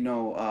 you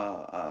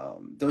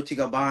know, Dolce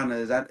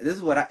Gabbana's. This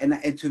is what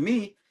and to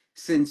me,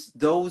 since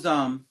those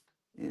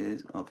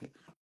is okay,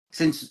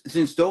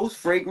 since those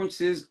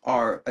fragrances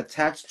are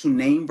attached to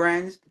name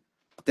brands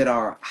that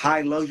are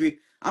high luxury,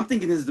 I'm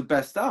thinking this is the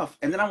best stuff.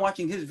 And then I'm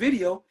watching his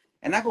video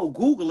and I go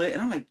Google it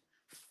and I'm like,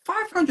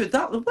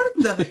 $500? What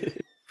in the?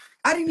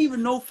 I didn't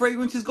even know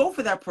fragrances go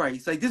for that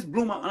price. Like this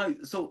blew my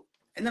so.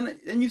 And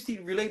then you see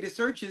related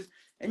searches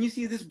and you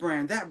see this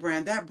brand, that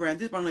brand, that brand,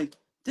 this brand. I'm like,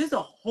 there's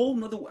a whole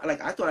nother,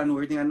 like I thought I knew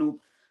everything I knew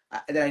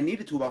that I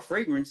needed to about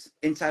fragrance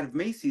inside of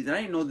Macy's, and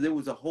I didn't know that there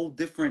was a whole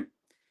different.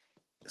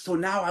 So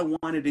now I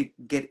wanted to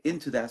get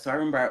into that. So I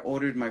remember I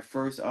ordered my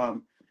first I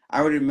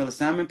ordered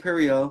Millisam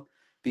Imperial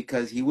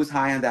because he was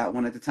high on that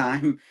one at the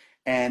time.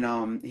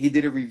 And he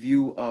did a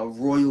review of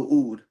Royal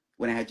Oud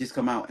when it had just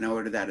come out, and I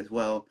ordered that as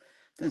well.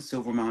 Then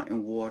Silver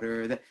Mountain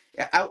Water.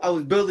 I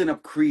was building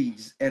up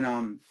creeds,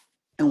 and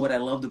what I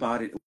loved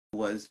about it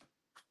was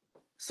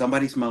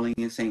somebody smelling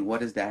and saying,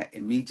 "What is that?"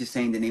 and me just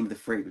saying the name of the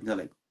fragrance. They're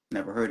like,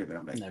 "Never heard of it."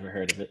 I'm like, Never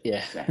heard of it.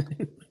 Yeah.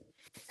 exactly.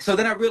 So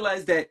then I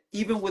realized that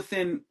even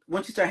within,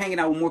 once you start hanging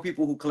out with more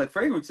people who collect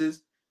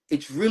fragrances,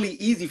 it's really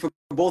easy for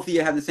both of you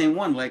to have the same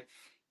one. Like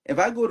if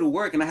I go to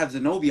work and I have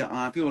Zenobia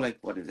on, people are like,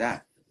 "What is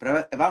that?"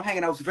 But if I'm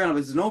hanging out with a friend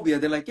with Zenobia,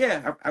 they're like,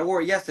 "Yeah, I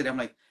wore it yesterday." I'm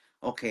like,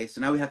 "Okay,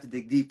 so now we have to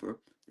dig deeper.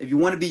 If you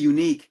want to be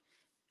unique,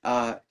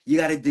 you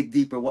got to dig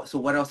deeper. So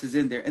what else is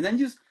in there?" And then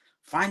just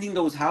finding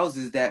those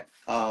houses that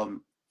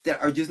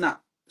are just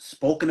not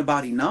spoken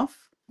about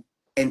enough,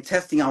 and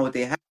testing out what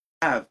they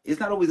have. It's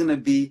not always going to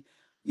be,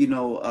 you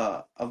know,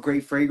 a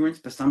great fragrance,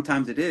 but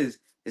sometimes it is.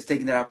 It's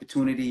taking that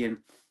opportunity and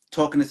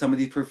talking to some of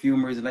these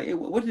perfumers and like, hey,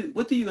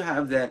 what do you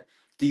have that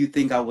do you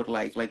think I would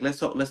like? Like let's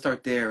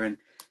start there, and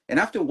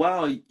after a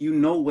while, you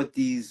know what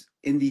these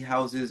indie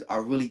houses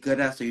are really good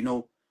at, so you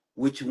know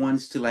which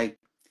ones to like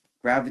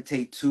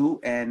gravitate to,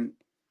 and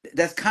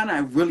that's kind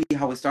of really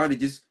how it started.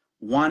 Just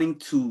wanting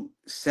to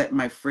set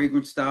my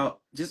fragrance style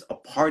just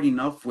apart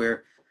enough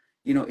where,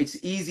 you know, it's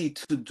easy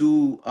to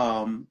do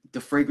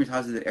the fragrance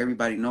houses that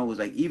everybody knows.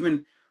 Like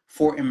even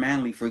Fort and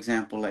Manley, for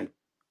example, like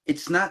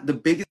it's not the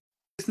biggest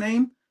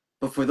name,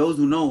 but for those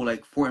who know,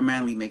 like Fort and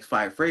Manley makes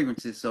fire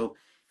fragrances. So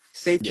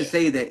safe to Yeah.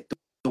 say that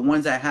the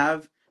ones I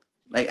have,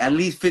 like at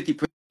least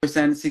 50%,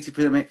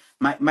 60%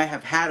 might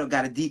have had or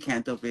got a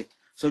decant of it.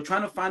 So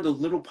trying to find those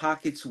little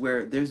pockets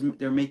where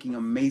they're making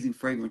amazing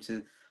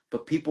fragrances,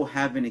 but people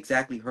haven't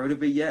exactly heard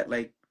of it yet.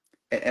 Like,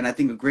 and I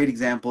think a great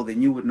example that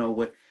you would know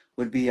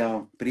would be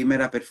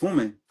Primera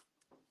Perfume.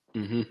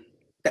 Hmm.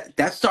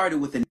 That started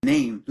with a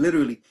name,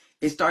 literally.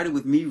 It started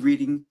with me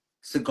reading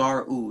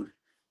Cigar Oud.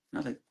 And I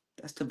was like,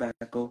 that's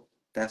tobacco,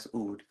 that's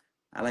oud.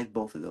 I like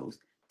both of those.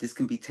 this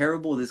can be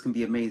terrible, this can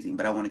be amazing,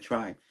 but I want to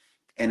try.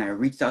 And I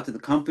reached out to the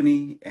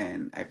company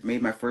and I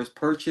made my first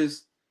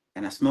purchase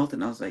and I smelled it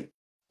and I was like,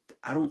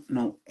 I don't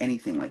know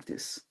anything like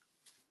this.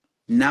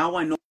 Now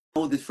I know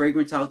this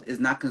fragrance house is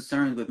not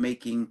concerned with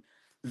making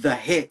the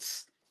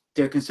hits.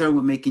 They're concerned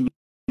with making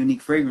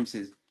unique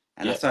fragrances.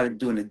 And I Yep. started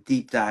doing a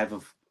deep dive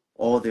of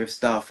all their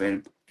stuff,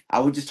 and I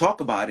would just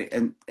talk about it.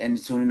 And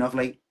soon enough,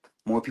 like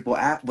more people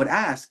would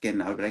ask,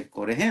 and I would like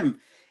go to him,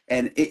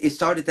 and it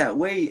started that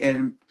way.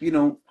 And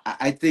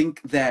I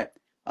think that,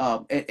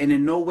 and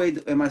in no way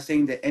am I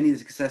saying that any of the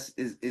success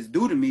is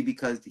due to me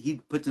because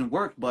he puts in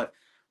work, but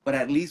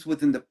at least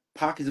within the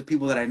pockets of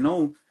people that I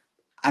know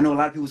a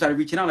lot of people started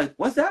reaching out like,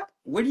 what's that?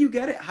 Where do you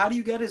get it? How do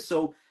you get it?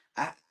 So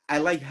I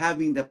like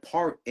having the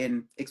part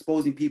in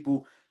exposing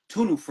people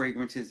to new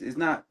fragrances. It's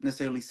not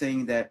necessarily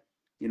saying that,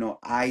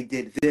 I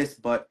did this,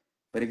 but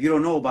if you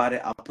don't know about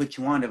it, I'll put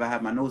you on if I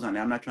have my nose on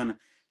it. I'm not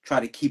try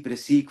to keep it a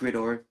secret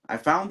or I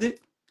found it.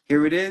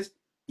 Here it is.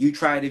 You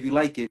try it if you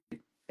like it.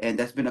 And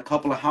that's been a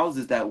couple of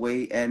houses that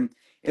way. And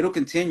it'll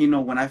continue,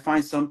 when I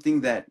find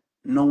something that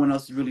no one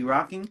else is really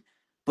rocking,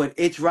 but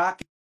it's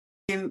rocking.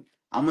 I'm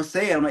gonna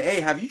say it. I'm like, hey,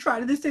 have you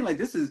tried this thing? Like,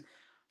 this is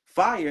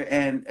fire.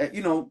 And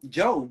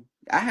Joe,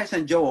 I had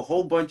sent Joe a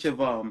whole bunch of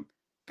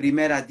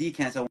Primera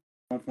decants at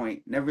one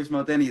point. Never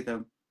smelled any of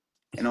them,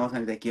 and all the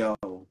time he's like, yo,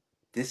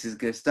 this is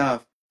good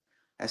stuff.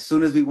 As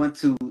soon as we went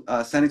to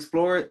Sun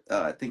Explorer,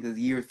 I think it was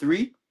year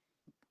 3,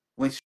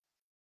 went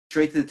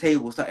straight to the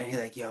table. And he's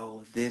like,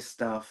 yo, this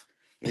stuff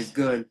is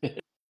good.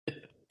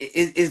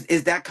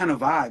 Is that kind of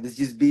vibe? It's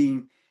just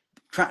being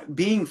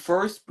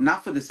first,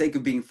 not for the sake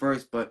of being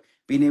first, but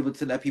being able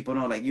to let people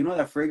know, like,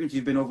 that fragrance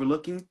you've been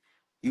overlooking,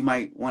 you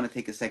might want to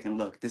take a second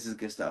look. This is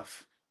good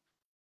stuff.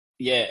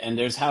 Yeah, and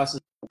there's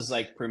houses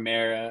like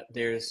Primera.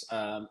 There's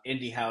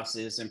indie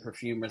houses and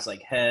perfumers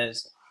like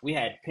Hez. We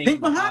had Pink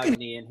Pink mahogany.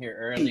 Mahogany in here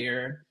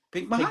earlier.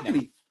 Pink Pink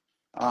mahogany.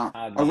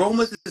 Mahogany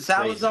Aromas is to crazy.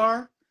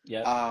 Salazar.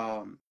 Yep.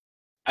 Um,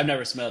 I've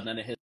never smelled none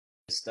of his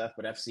stuff,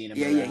 but I've seen him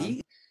yeah.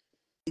 around.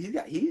 He's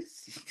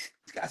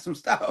got some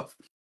stuff.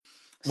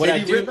 What I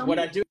City do Rhythm. what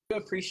I do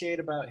appreciate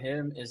about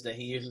him is that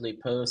he usually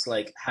posts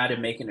like how to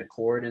make an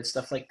accord and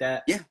stuff like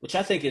that, Yeah. which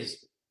I think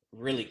is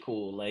really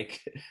cool.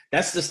 Like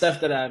that's the stuff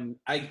that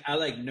I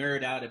like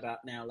nerd out about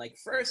now. Like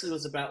first it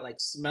was about like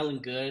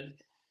smelling good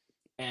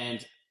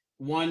and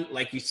one,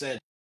 like you said,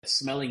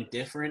 smelling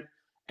different.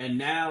 And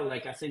now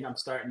like I think I'm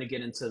starting to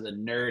get into the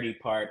nerdy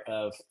part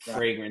of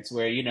fragrance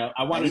where,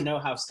 I want to know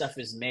how stuff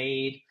is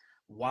made.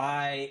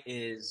 Why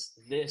is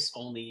this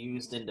only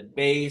used in the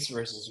base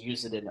versus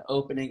use it in the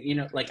opening?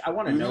 Like I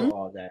want to know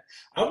all that.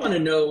 I want to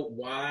know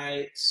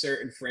why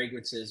certain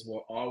fragrances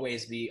will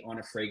always be on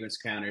a fragrance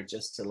counter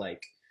just to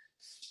like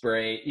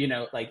spray,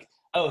 like,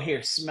 oh,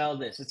 here, smell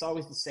this. It's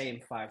always the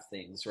same 5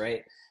 things,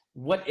 right?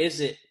 What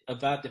is it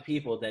about the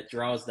people that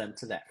draws them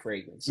to that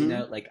fragrance?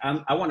 Like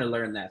I want to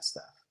learn that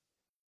stuff.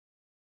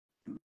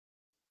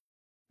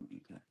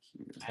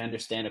 I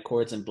understand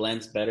accords and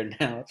blends better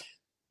now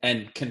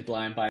and can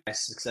blind buy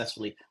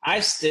successfully.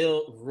 I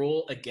still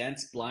rule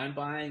against blind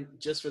buying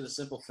just for the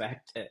simple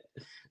fact that,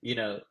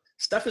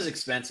 stuff is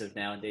expensive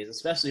nowadays,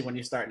 especially when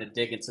you're starting to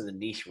dig into the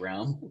niche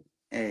realm.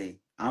 Hey,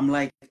 I'm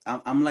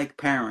like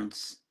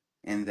parents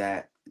in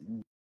that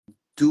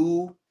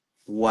do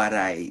what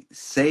I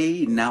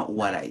say, not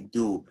what I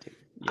do.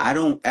 Yeah. I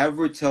don't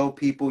ever tell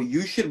people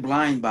you should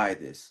blind buy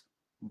this,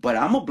 but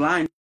I'm a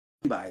blind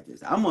buy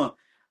this. I'm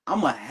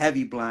a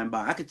heavy blind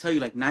buy. I could tell you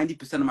like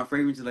 90% of my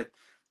fragrances, like,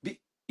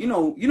 you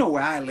know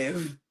where I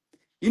live.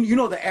 You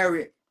know the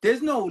area.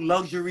 There's no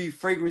luxury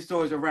fragrance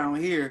stores around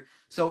here,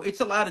 so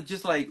it's a lot of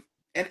just like,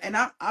 and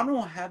I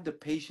don't have the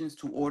patience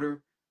to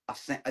order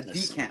a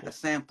decant, a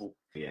sample.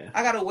 Yeah.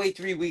 I gotta wait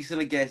 3 weeks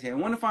till it gets here.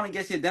 And when it finally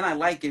gets here, then I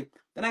like it.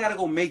 Then I gotta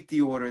go make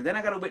the order. Then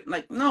I gotta wait.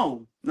 Like,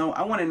 no,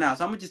 I want it now.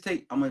 So I'm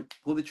gonna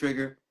pull the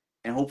trigger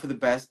and hope for the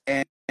best.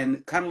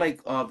 And kind of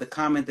like the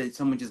comment that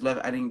someone just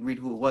left. I didn't read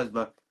who it was,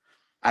 but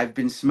I've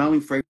been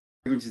smelling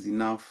fragrances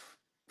enough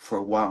for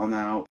a while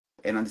now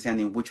and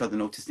understanding which other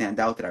notes to stand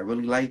out that I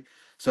really like.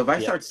 So if I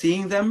start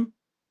seeing them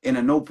in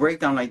a note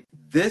breakdown, like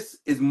this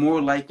is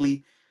more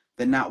likely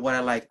than not what I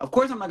like. Of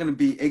course, I'm not gonna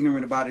be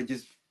ignorant about it.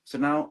 So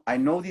now I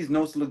know these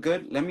notes look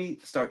good. Let me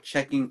start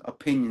checking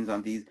opinions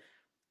on these.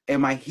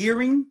 Am I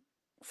hearing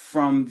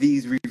from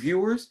these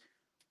reviewers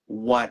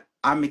what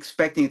I'm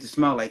expecting it to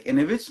smell like? And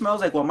if it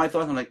smells like what my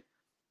thoughts, I'm like,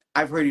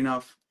 I've heard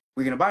enough.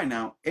 We're gonna buy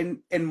now. And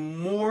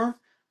more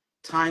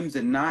times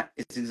than not,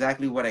 it's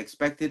exactly what I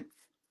expected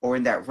or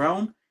in that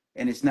realm,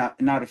 and it's not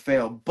a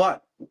fail.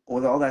 But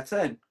with all that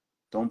said,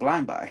 don't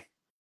blind buy.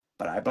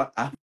 But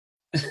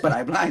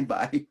I blind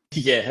buy.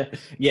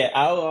 Yeah.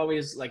 I'll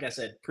always, like I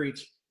said,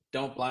 preach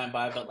don't blind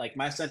buy. But like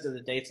my scent of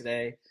the day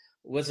today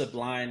was a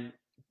blind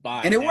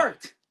buy, and it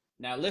worked.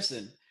 Now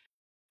listen,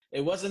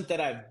 it wasn't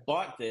that I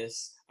bought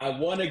this. I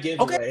won a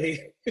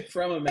giveaway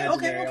from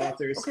imaginary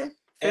authors. Okay.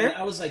 And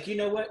I was like, you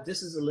know what?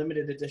 This is a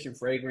limited edition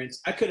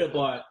fragrance. I could have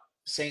bought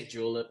Saint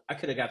Julep. I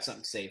could have got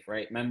something safe,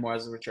 right?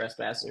 Memoirs of a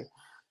Trespasser.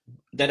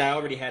 that I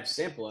already had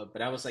sample of,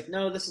 but I was like,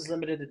 no, this is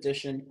limited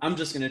edition. I'm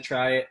just gonna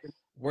try it.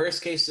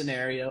 Worst case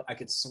scenario, I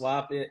could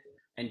swap it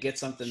and get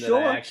something that I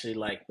Sure. actually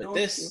like. But Sure.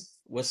 Sure. this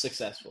was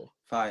successful.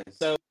 Fire.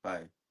 So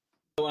Fire.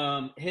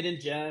 Hidden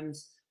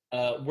Gems,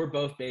 we're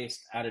both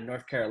based out of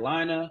North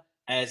Carolina,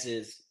 as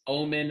is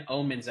Omen.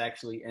 Omen's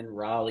actually in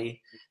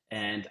Raleigh,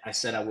 and I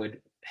said I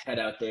would head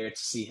out there to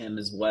see him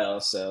as well.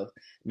 So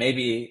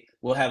maybe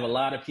we'll have a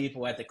lot of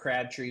people at the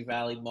Crabtree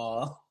Valley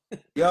Mall.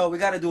 Yo, we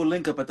got to do a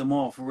link up at the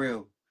mall for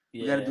real.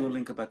 We got to do a Yeah,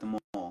 link up at the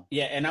mall.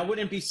 yeah, and I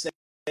wouldn't be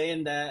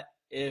saying that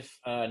if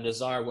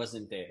Nazar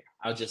wasn't there.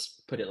 I'll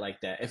just put it like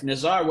that. If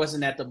Nazar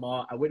wasn't at the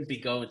mall, I wouldn't be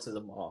going to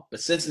the mall.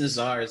 But since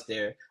Nazar is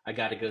there, I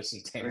got to go see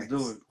Let's do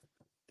Terrence. it.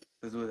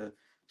 Let's do it.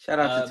 Shout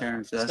out to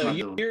Terrence. That's So my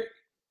dude. you're,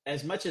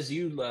 as much as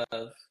you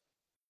love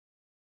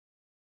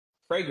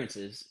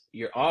fragrances,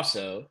 you're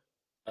also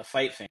a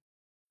fight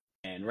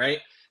fan, right?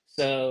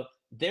 So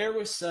there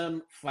were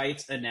some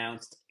fights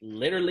announced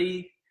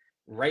literally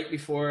right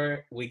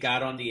before we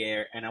got on the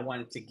air, and I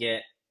wanted to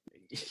get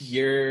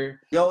your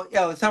Yo,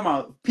 talking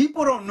about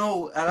people don't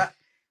know,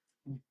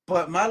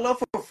 but my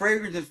love for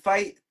fragrance and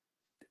fight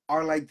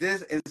are like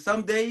this. And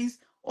some days,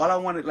 all I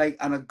want to like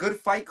on a good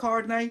fight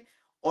card night,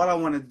 all I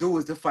want to do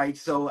is to fight.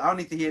 So I don't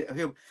need to hear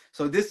him.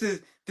 So this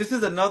is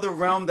another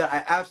realm that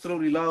I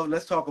absolutely love.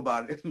 Let's talk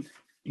about it.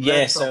 yeah.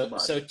 Let's talk So about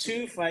it. so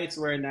two fights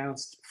were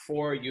announced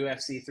for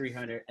UFC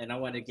 300, and I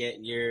want to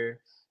get your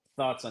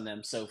thoughts on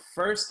them. So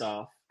first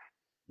off,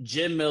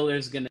 Jim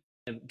Miller's gonna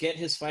get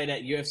his fight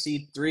at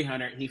UFC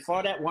 300. He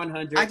fought at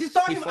 100. I just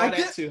saw He him. fought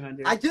at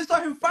 200. I just saw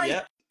him fight.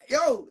 Yep.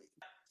 Yo,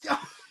 Jim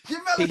He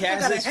Miller still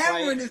has got a his hammer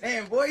fight. in his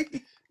hand, boy.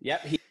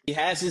 Yep. He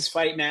has his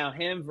fight now.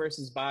 Him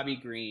versus Bobby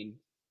Green.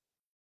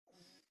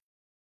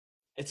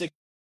 It's a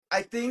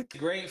I think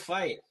great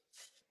fight.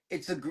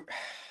 it's a. Two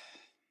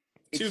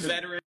It's a,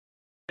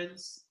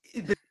 veterans.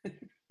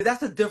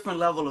 that's a different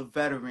level of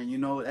veteran. You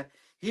know,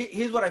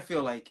 here's what I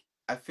feel like.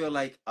 I feel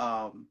like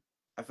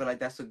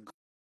that's a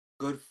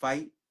good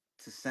fight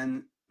to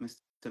send Mr.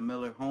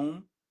 Miller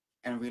home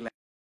and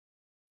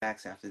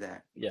relax after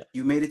that. Yeah.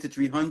 You made it to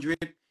 300.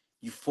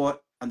 You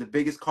fought on the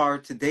biggest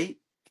card to date.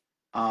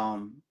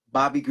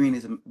 Bobby Green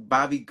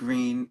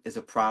is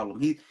a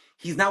problem.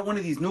 He's not one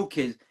of these new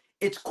kids.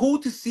 It's cool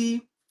to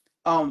see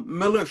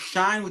Miller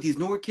shine with these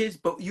newer kids,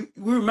 but we're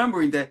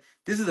remembering that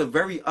this is a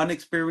very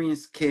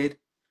unexperienced kid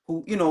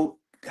who,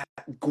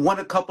 won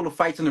a couple of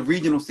fights in the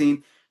regional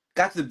scene,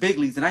 got to the big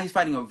leagues, and now he's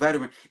fighting a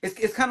veteran.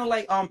 It's kind of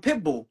like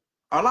Pitbull,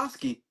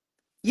 Arlovsky.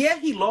 Yeah,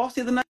 he lost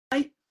the other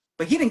night,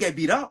 but he didn't get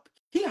beat up.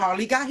 He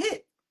hardly got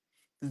hit.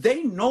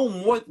 They know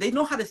more. They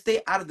know how to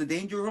stay out of the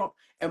danger zone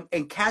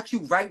and catch you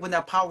right when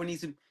that power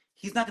needs to.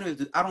 He's not going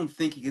to. I don't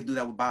think he can do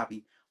that with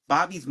Bobby.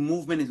 Bobby's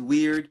movement is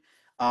weird.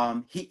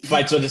 He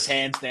Fights with his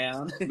hands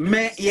down.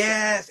 Man,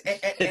 yes, and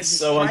It's his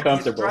so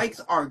uncomfortable. His strikes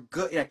are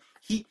good. Yeah,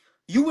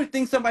 you would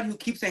think somebody who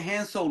keeps their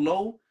hands so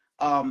low,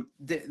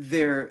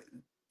 their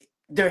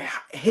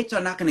hits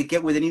are not going to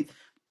get with any.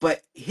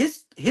 But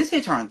his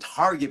hits are on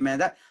target, man.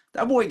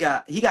 That boy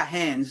got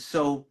hands.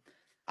 So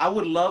I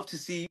would love to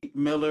see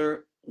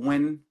Miller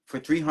win for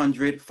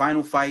 300.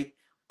 Final fight.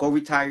 Go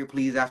retire,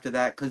 please. After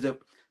that, because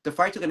the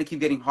fights are going to keep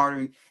getting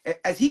harder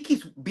as he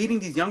keeps beating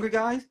these younger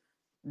guys.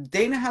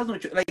 Dana has no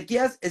like.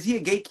 Yes, is he a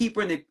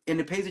gatekeeper and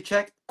it pays a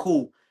check?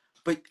 Cool,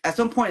 but at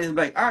some point it's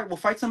like, all right, we'll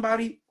fight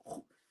somebody,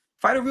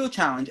 fight a real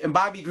challenge, and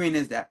Bobby Green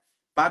is that.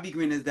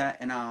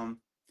 And I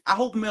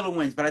hope Miller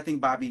wins, but I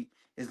think Bobby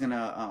is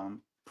gonna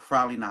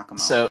probably knock him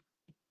out.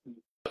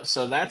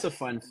 So that's a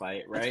fun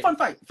fight, right? It's a fun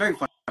fight, very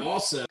fun.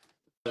 Also,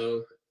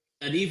 an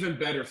even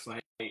better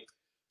fight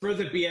for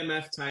the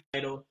BMF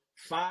title: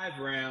 5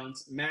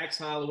 rounds. Max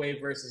Holloway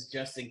versus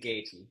Justin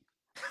Gaethje.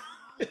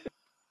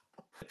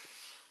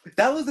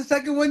 That was the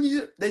second one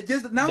they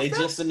just announced. They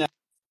just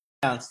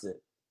announced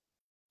it.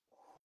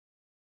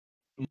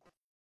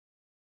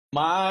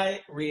 My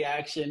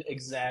reaction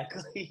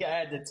exactly. I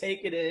had to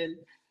take it in.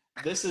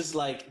 This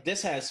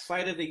has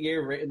fight of the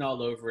year written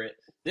all over it.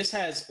 This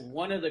has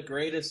one of the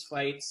greatest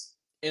fights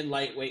in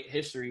lightweight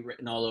history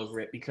written all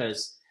over it,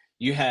 because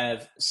you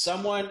have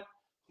someone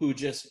who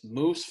just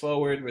moves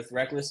forward with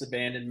reckless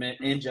abandonment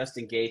in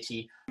Justin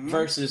Gaethje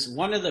versus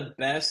one of the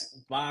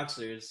best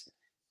boxers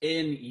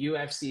in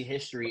UFC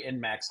history in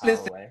Max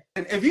Holloway.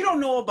 Listen, if you don't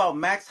know about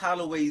Max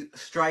Holloway's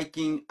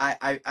striking,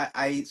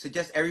 I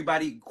suggest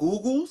everybody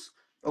Googles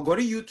or go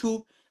to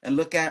YouTube and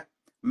look at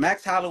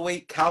Max Holloway,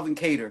 Calvin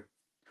Kattar.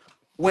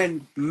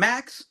 When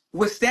Max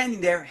was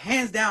standing there,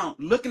 hands down,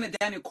 looking at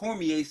Daniel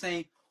Cormier,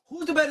 saying,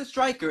 "Who's the better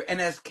striker?"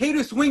 And as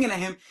Kattar's swinging at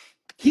him,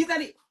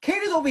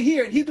 Kattar's over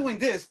here and he's doing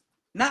this,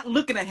 not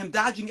looking at him,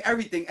 dodging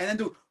everything, and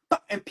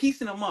then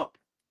piecing him up.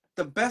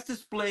 The best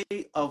display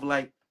of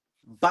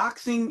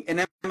boxing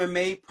and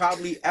MMA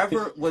probably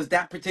ever was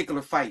that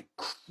particular fight.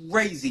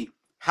 Crazy.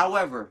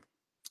 However,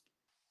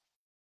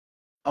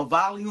 a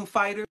volume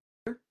fighter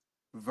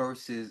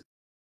versus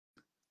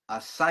a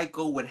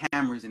psycho with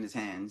hammers in his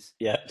hands.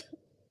 Yep.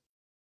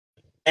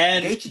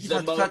 And Gaethje just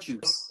has to touch you.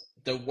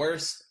 The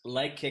worst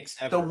leg kicks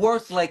ever. The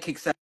worst leg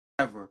kicks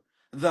ever.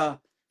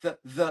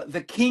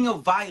 the king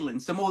of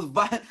violence, the most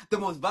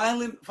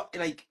violent,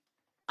 like,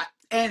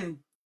 and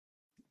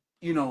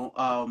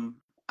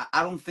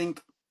I don't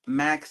think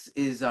Max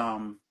is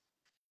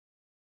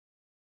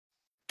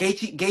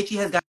Gaethje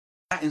has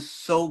gotten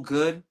so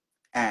good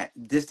at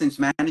distance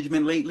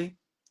management lately.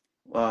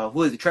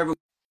 Who is it? Trevor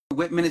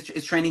Whitman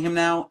is training him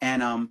now,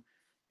 and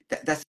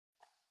that's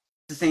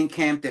the same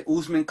camp that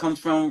Usman comes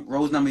from.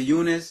 Rose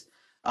Namajunas.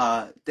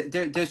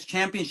 There's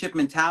championship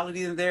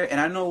mentality in there, and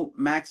I know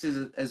Max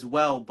is as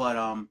well. But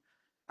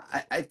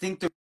I think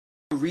the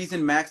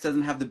reason Max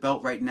doesn't have the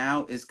belt right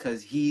now is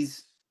because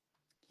his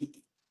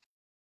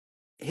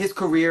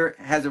career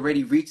has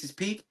already reached his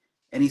peak,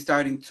 and he's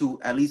starting to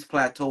at least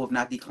plateau, if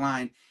not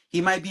decline. He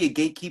might be a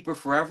gatekeeper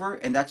forever,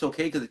 and that's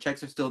okay because the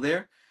checks are still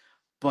there.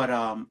 But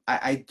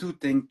I do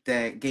think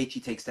that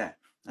Gaethje takes that.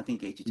 I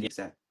think Gaethje takes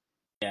that.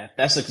 Yeah,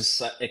 that's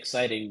an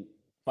exciting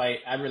fight.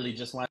 I really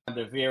just wanted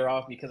to veer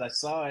off because I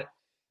saw it.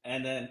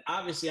 And then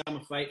obviously I'm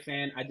a fight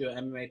fan. I do an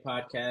MMA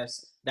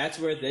podcast. That's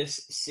where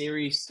this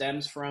series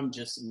stems from,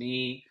 just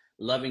me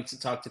loving to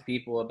talk to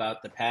people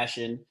about the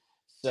passion.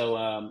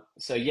 So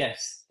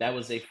yes, that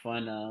was a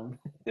fun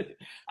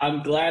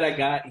I'm glad I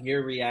got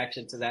your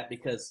reaction to that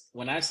because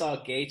when I saw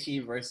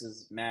Gaethje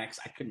versus Max,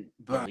 I couldn't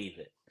But believe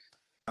it.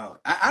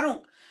 I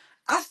don't.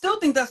 I still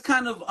think that's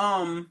kind of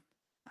I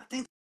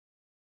think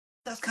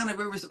that's kind of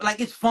like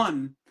it's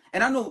fun,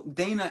 and I know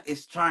Dana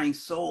is trying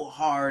so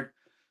hard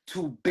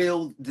to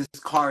build this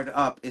card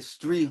up. It's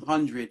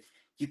 300.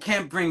 You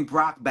can't bring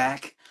Brock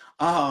back.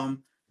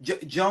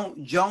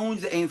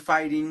 Jones ain't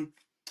fighting.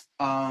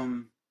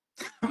 Um,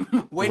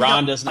 waiting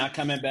Ronda's not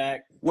coming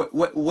back.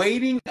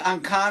 waiting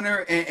on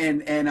Connor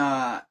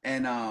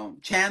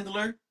and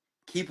Chandler.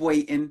 Keep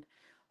waiting.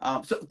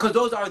 So because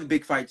those are the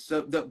big fights.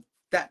 So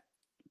that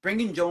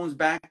bringing Jones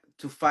back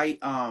to fight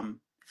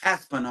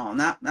Aspinall,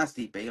 not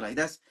Stipe. Like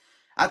that's,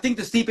 I think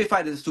the Stipe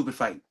fight is a stupid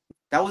fight.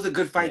 That was a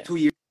good fight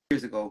Yeah. 2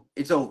 years ago.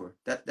 It's over.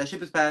 That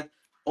ship is passed.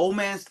 Old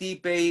man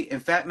Stipe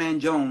and Fat Man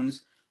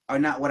Jones are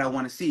not what I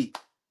want to see.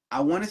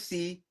 I want to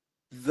see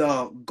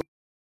the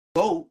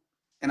GOAT,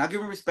 and I'll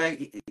give him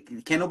respect.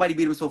 Can't nobody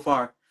beat him so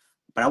far,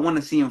 but I want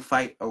to see him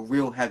fight a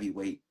real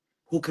heavyweight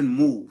who can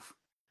move.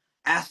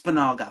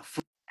 Aspinall got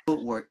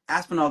footwork.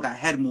 Aspinall got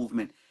head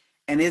movement,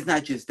 and it's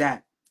not just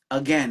that.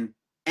 Again,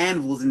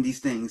 anvils in these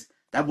things.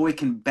 That boy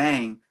can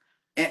bang,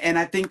 and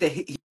I think that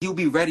he'll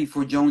be ready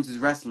for Jones's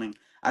wrestling.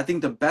 I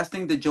think the best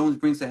thing that Jones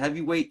brings to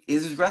heavyweight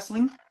is his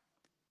wrestling.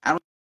 I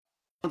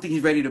don't think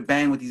he's ready to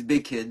bang with these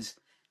big kids,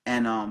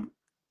 and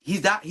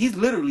he's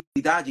literally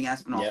dodging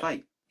Aspinall's Yep.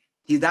 fight.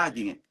 He's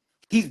dodging it.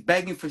 He's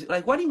begging for,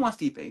 like, why do you want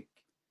Stipe?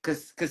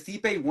 Because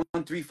Stipe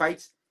won 3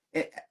 fights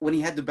when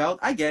he had the belt.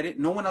 I get it.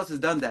 No one else has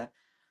done that,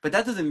 but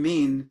that doesn't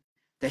mean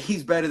that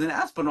he's better than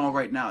Aspinall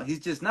right now. He's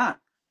just not.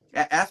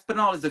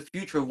 Aspinall is the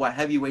future of what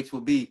heavyweights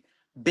will be.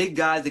 Big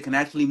guys that can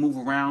actually move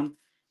around,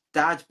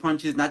 dodge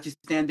punches, not just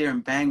stand there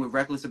and bang with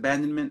reckless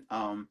abandonment.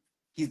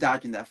 He's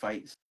dodging that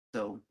fight.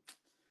 So,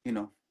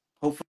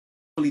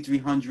 hopefully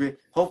 300.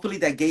 Hopefully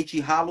that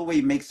Gaethje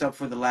Holloway makes up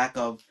for the lack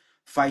of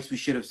fights we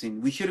should have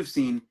seen. We should have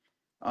seen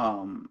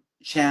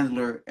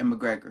Chandler and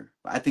McGregor.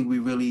 I think we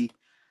really,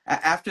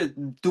 after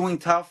doing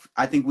tough,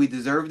 I think we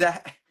deserve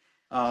that.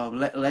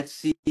 Let's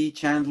see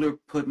Chandler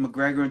put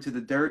McGregor into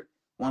the dirt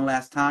one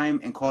last time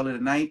and call it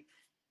a night.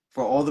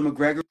 For all the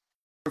McGregor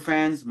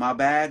fans, my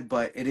bad,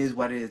 but it is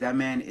what it is. That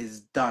man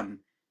is done.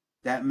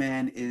 That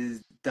man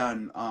is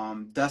done.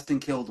 Dustin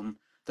killed him.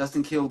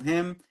 Dustin killed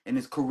him and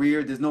his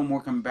career. There's no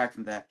more coming back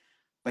from that.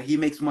 But he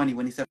makes money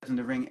when he steps in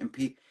the ring, and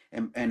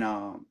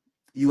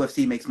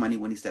UFC makes money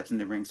when he steps in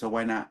the ring. So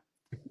why not?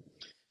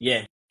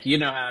 Yeah, you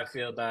know how I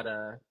feel about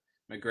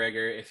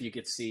McGregor. If you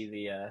could see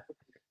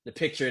the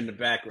picture in the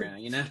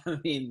background, you know what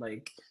I mean?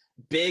 Like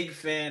big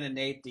fan of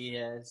Nate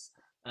Diaz,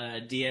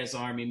 Diaz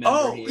Army member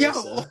Oh, here.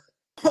 So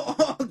yo,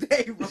 all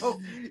day, bro.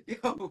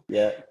 Yo,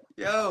 yeah,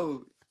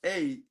 yo,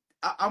 hey,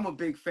 I'm a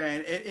big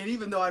fan, and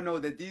even though I know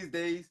that these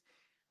days,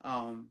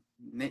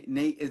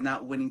 Nate is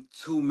not winning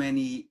too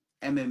many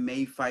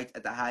MMA fights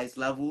at the highest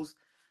levels,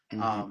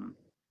 mm-hmm.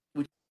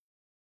 which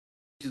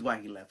is why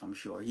he left. I'm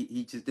sure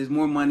he just, there's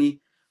more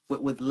money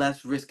with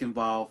less risk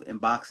involved in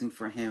boxing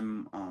for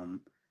him.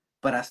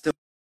 But I still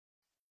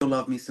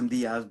love me some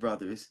Diaz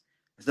brothers.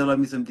 I still love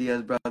me some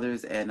Diaz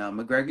brothers, and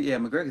McGregor. Yeah,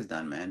 McGregor's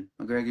done, man.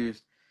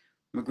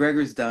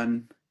 McGregor's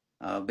done,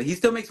 but he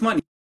still makes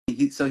money.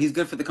 So he's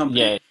good for the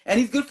company, Yeah, and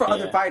he's good for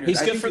other yeah. fighters.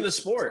 He's I good think for the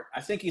sport.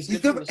 I think he's he's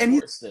good for good, the and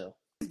sport still.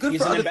 he's good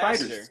He's for an other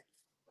ambassador.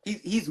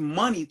 fighters. He's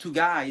money to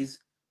guys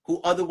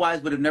who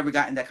otherwise would have never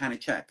gotten that kind of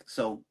check.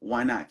 So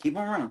why not keep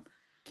him around?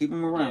 Keep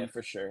him Yeah, around.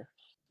 for sure.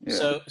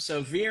 Yeah.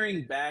 So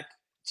veering back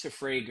to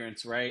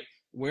fragrance, right?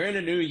 We're in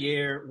a new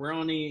year. We're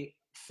only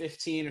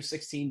 15 or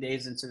 16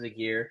 days into the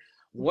year.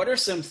 What are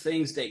some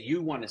things that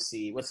you want to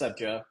see? What's up,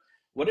 Joe?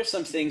 What are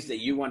some things that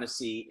you want to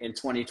see in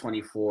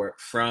 2024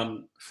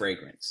 from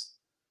fragrance?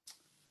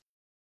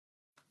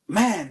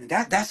 Man,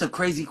 that's a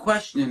crazy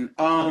question.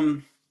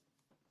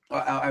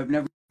 I've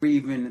never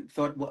even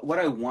thought what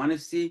I want to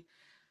see.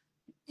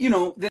 You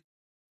know,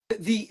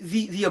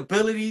 the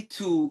ability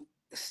to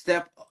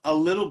step a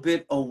little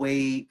bit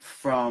away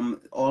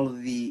from all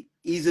of the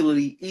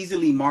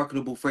easily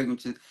marketable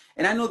fragrances.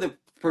 And I know that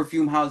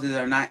perfume houses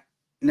are not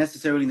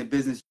necessarily in the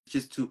business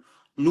just to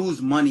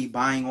lose money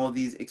buying all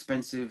these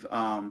expensive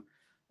um,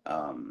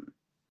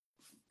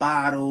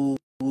 bottles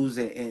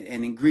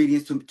and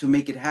ingredients to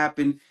make it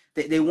happen.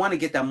 They want to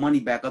get that money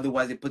back,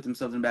 otherwise they put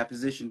themselves in a bad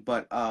position.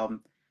 But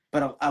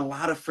a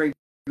lot of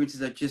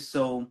fragrances are just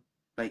so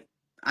like,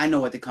 I know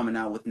what they're coming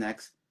out with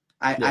next.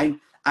 I Yeah.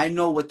 I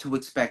know what to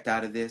expect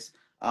out of this.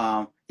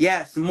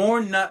 Yes,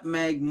 more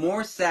nutmeg,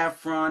 more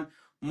saffron,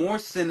 more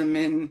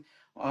cinnamon,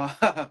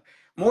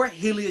 more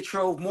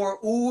heliotrope, more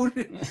oud.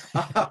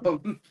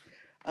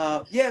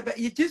 Yeah, but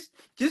you just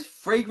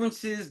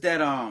fragrances that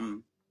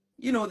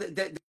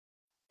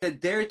that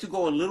dare to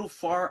go a little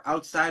far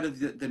outside of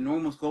the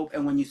normal scope,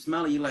 and when you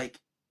smell it, you're like,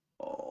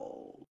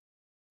 oh,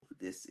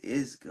 this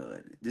is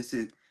good. This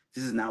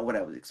is not what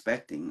I was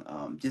expecting.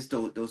 Just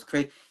those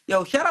crazy.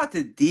 Yo, shout out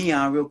to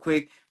Dion real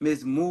quick,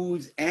 Miss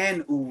Moods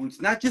and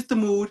Oods, not just the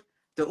mood,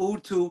 the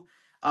oud too.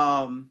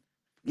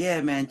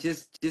 Yeah, man,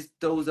 just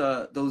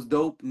those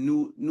dope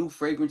new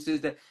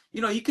fragrances that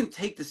you can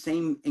take the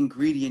same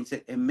ingredients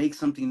and make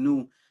something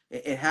new.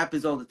 It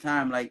happens all the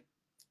time. Like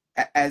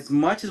as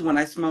much as when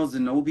I smell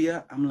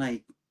Zenobia, I'm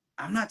like,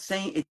 I'm not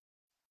saying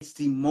it's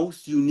the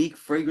most unique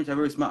fragrance I've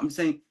ever smelled. I'm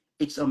saying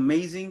it's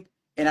amazing,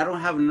 and I don't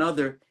have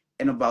another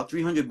in about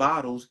 300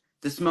 bottles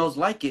that smells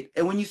like it.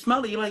 And when you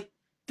smell it, you're like,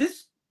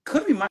 this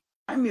could remind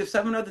me of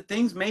 7 other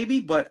things, maybe,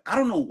 but I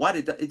don't know what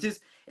it does.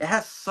 It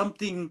has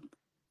something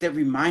that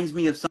reminds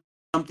me of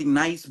something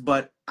nice,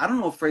 but I don't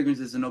know if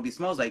fragrances Zenobia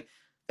smells like.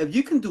 If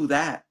you can do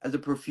that as a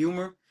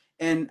perfumer,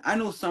 and I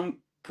know some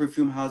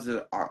perfume houses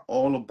are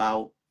all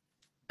about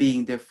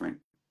being different,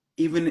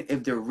 even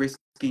if they're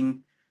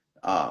risking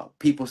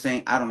people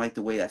saying, I don't like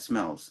the way that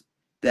smells.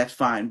 That's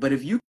fine. But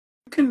if you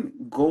can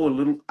go a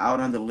little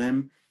out on the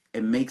limb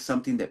and make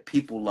something that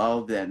people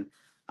love, then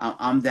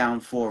I'm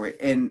down for it.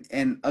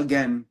 And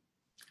again,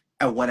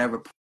 at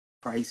whatever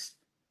price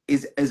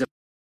is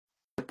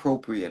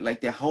appropriate.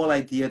 Like the whole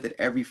idea that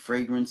every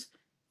fragrance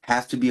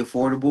has to be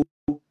affordable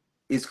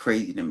is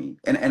crazy to me.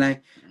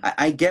 And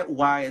I get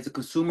why, as a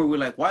consumer, we're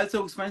like, why is it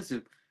so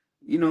expensive?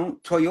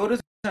 Toyotas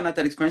are not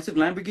that expensive.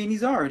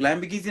 Lamborghinis are.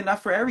 Lamborghinis are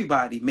not for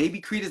everybody. Maybe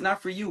Creed is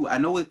not for you. I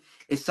know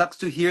it sucks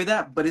to hear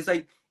that, but it's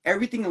like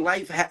everything in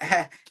life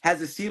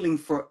has a ceiling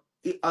for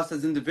us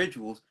as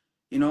individuals.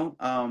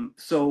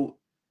 So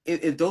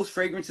if those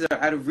fragrances are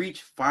out of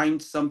reach,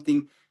 find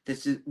something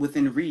that's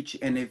within reach.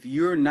 And if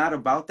you're not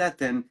about that,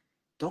 then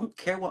don't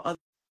care what other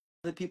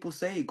people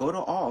say. Go to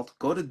Alt,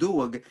 go to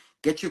Dua,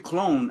 get your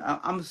clone.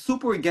 I'm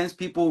super against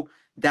people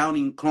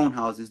downing clone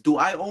houses. Do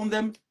I own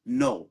them?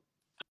 No.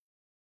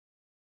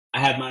 I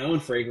have my own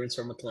fragrance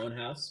from a clone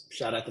house.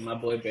 Shout out to my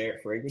boy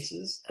Barrett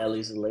Fragrances,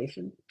 Ellie's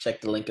Elation.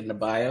 Check the link in the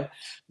bio.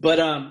 But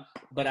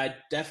I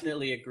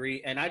definitely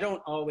agree, and I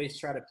don't always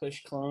try to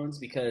push clones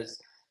because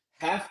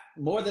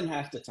more than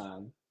half the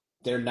time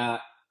they're not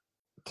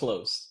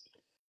close.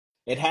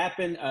 It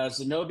happened.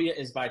 Zenobia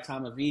is by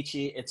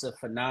Tomavici. It's a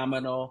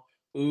phenomenal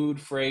oud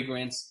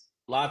fragrance.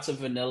 Lots of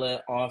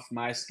vanilla off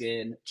my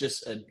skin.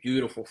 Just a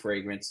beautiful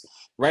fragrance.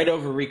 Right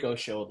over Rico's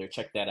shoulder.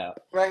 Check that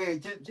out.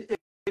 Right.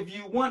 If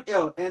you want,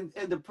 and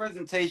the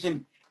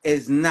presentation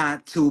is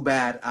not too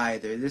bad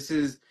either. This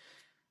is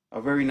a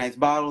very nice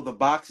bottle. The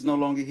box is no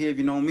longer here. If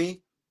you know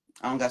me,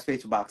 I don't got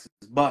space for boxes,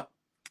 but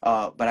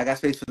I got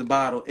space for the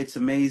bottle. It's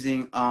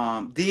amazing.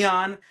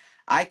 Dion,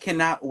 I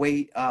cannot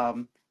wait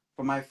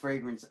for my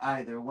fragrance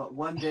either. What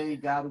one day,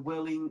 God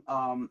willing.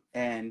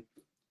 And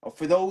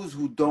for those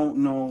who don't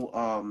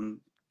know,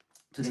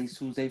 today's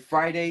Tuesday.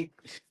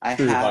 I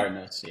True have hard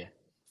notes, yeah.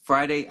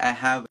 Friday. I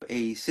have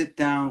a sit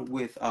down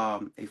with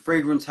a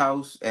fragrance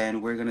house,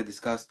 and we're gonna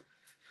discuss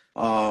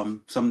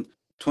some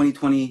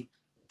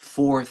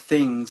 2024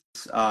 things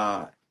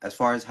as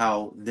far as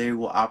how they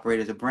will operate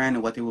as a brand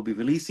and what they will be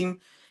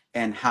releasing,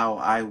 and how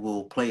I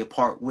will play a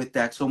part with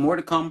that. So more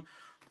to come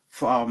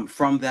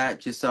from that.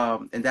 Just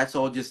and that's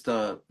all just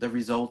the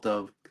result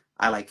of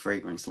I like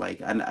fragrance.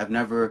 Like I've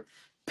never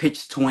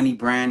pitched to any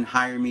brand,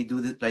 hire me,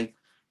 do this. Like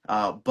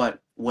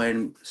but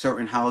when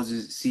certain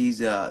houses sees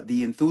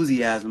the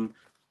enthusiasm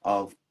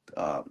of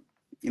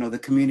the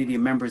community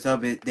and members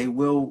of it, they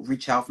will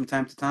reach out from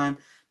time to time.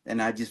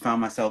 And I just found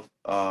myself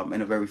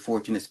in a very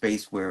fortunate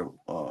space where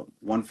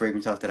one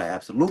fragrance house that I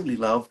absolutely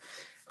love,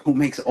 who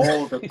makes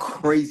all the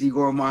crazy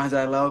gourmands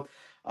I love,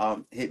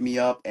 hit me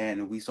up,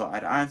 and we saw eye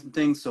to eye on some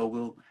things. So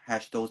we'll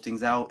hash those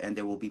things out, and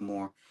there will be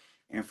more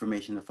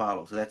information to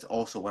follow. So that's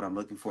also what I'm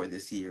looking for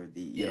this year.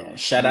 The Yeah. some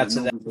Shout of out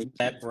the to new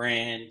that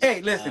brand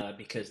Hey, listen,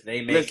 because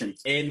they make listen.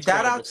 Shout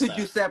incredible out to stuff.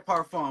 Giuseppe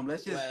Parfum.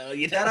 Let's just Well,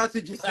 shout out to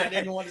I Giuseppe.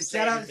 didn't want to say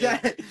Shout out,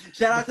 anything.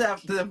 shout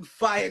out to the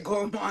fire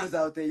gourmands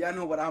out there. Y'all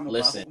know what I'm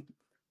Listen,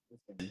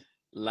 about.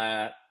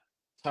 La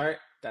Tarte,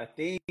 that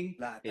thing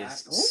Like that.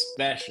 is Ooh.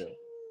 special.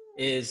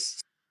 Is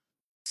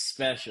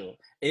special.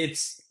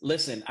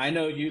 Listen, I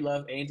know you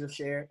love Angel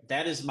Share.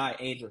 That is my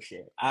Angel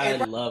Share. I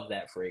And love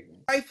that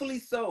fragrance. rightfully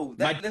so.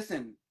 My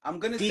Listen, I'm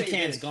gonna say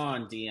decan's this.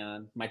 gone,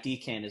 Dion. My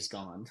decan is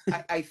gone.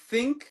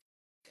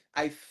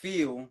 I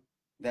feel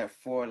that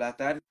for La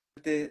Tarde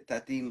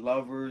Tatin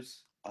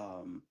lovers,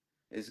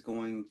 is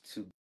going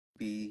to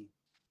be,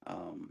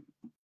 um,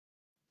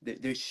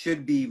 there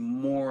should be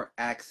more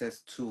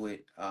access to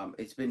it.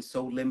 It's been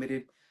so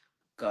limited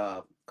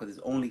because it's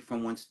only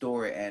from one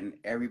store, and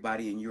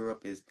everybody in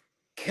Europe is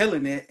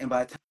killing it. And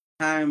by the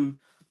time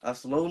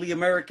slowly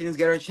Americans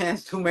get a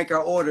chance to make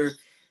our order,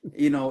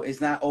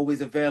 it's not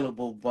always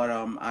available. But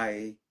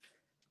I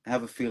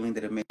have a feeling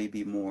that it may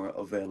be more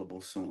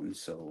available soon.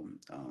 So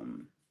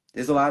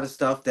there's a lot of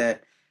stuff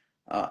that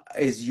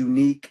is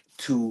unique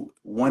to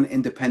one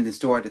independent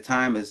store at a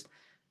time, as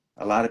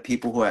a lot of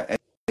people who are at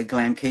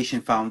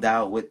Glamcation found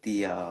out with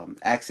the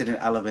accident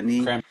à la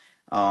vanille, Creme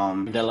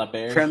um, de la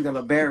Berry. creme de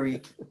la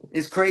berry.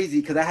 It's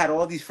crazy because I had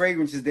all these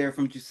fragrances there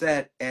from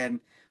Giuseppe, and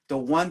the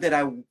one that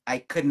I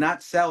could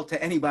not sell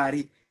to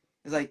anybody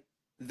is like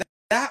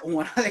that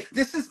one. Like,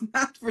 this is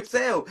not for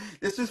sale.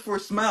 This is for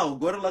smell.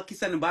 Go to Lucky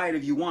Scent and buy it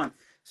if you want.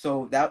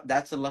 So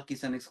that's a Lucky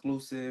Scent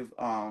exclusive.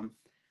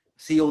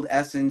 Sealed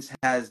Essence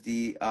has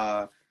the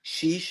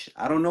sheesh.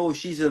 I don't know if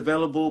she's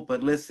available,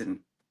 but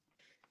listen,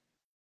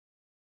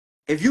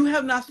 if you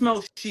have not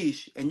smelled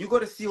sheesh and you go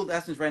to Sealed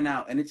Essence right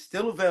now and it's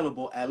still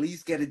available, at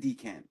least get a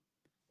decan.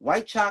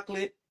 White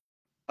chocolate,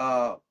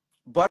 uh,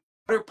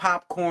 butter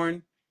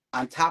popcorn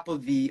on top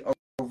of the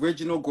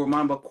original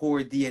Gourmand Core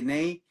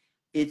DNA.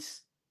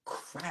 It's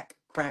crack,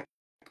 crack,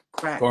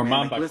 crack, man.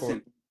 Gourmand Like, by Core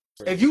listen,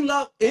 if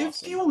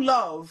awesome. you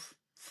love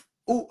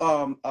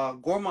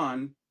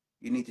Gourmand,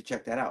 you need to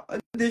check that out.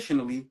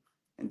 Additionally,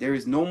 and there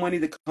is no money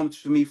that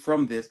comes to me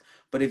from this,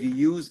 but if you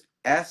use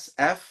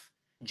SF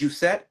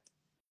Juicette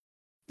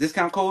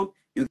discount code,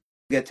 you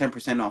get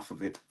 10% off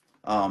of it.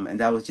 And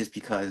that was just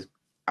because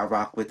I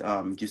rock with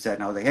Giuseppe,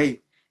 and I was like,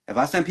 hey, if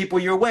I send people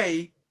your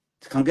way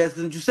to come get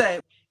some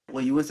Giuseppe,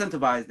 well, you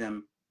incentivize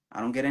them.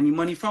 I don't get any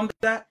money from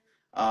that,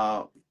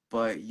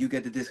 but you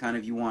get the discount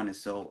if you want it.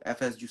 So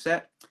FS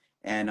Giuseppe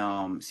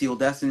and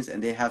Sealed Essence,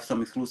 and they have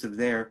some exclusives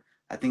there.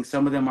 I think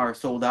some of them are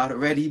sold out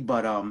already,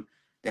 but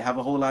they have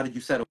a whole lot of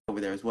Giuseppe over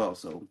there as well.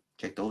 So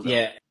check those out.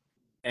 Yeah,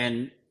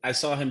 and I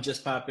saw him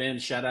just pop in.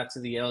 Shout out to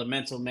the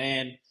Elemental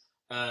Man.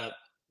 Uh,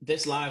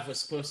 this live was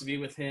supposed to be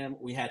with him.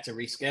 We had to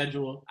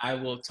reschedule. I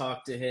will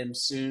talk to him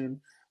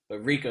soon.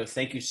 But Rico,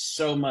 thank you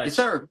so Yes, much.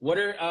 sir. What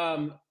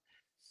are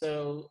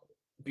so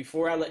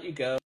before I let you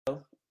go,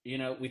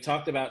 we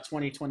talked about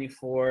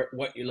 2024,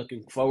 what you're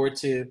looking forward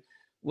to.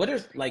 What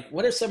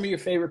are some of your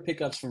favorite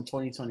pickups from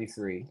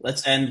 2023?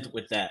 Let's end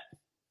with that.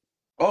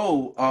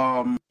 Oh,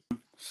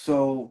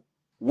 so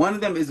one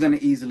of them is gonna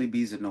easily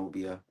be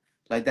Zenobia.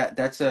 Like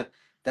that's a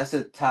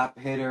top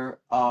hitter.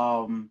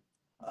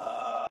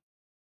 Uh,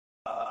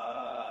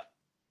 uh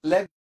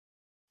Le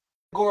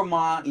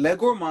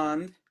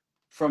Gourmand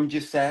from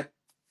Giuseppe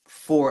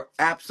for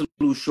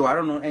absolute sure. I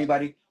don't know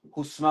anybody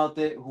who smelt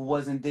it who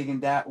wasn't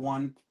digging that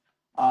one.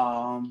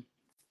 Um,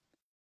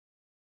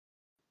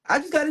 I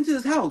just got into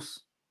this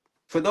house.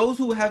 For those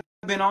who have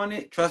been on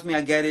it, trust me,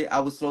 I get it. I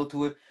was slow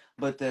to it,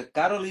 but the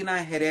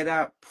Carolina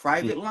Herrera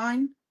private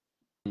line,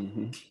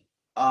 Mm-hmm.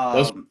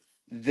 Those um,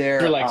 are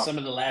their like some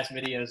of the last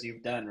videos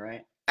you've done,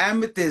 right?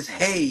 Amethyst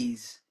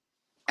Haze.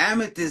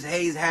 Amethyst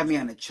Haze had me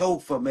on a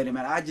choke for a minute,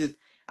 man.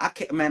 I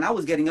can't, man. I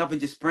was getting up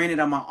and just spraying it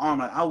on my arm.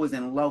 Like, I was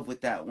in love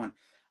with that one.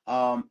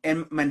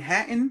 And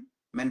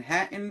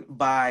Manhattan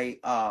by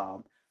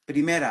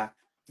Primera,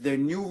 their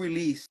new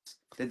release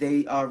that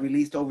they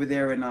released over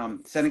there in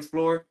Sun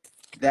Explorer.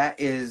 That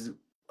is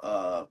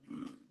uh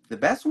the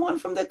best one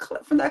from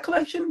from that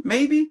collection,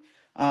 maybe.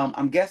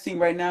 I'm guessing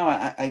right now.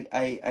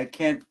 I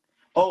can't.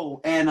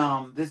 Oh,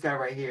 and this guy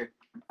right here.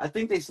 I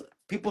think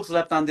people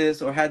slept on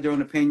this or had their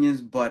own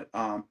opinions, but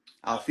Out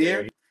there,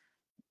 Althea,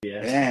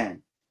 yes.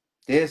 man,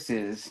 this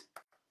is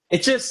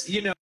It just,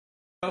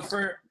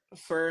 for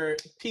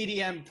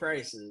PDM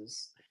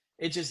prices,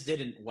 it just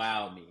didn't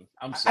wow me.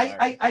 I'm sorry.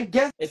 I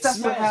guess It that's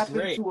what smells happened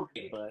great, to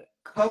a but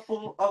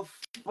couple of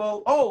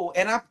oh,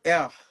 and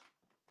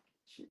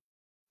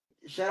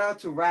shout out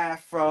to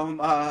Raf from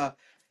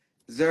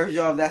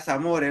Zerjov That's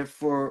Amore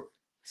for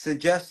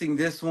suggesting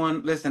this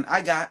one. Listen,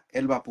 I got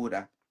El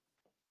Vapura.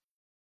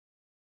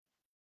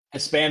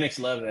 Hispanics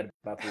love it,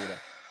 Bapuda.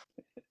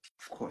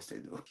 Of course they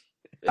do.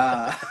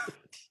 Uh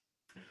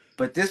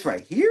but this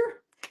right here,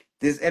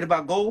 this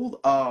Edba Gold,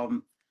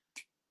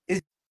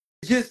 it's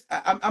just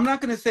I'm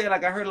not gonna say,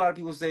 like, I heard a lot of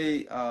people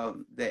say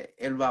that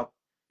Elba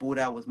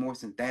Pura was more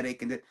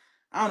synthetic, and that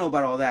I don't know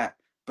about all that,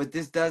 but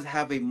this does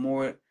have a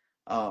more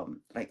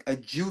like a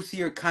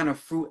juicier kind of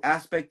fruit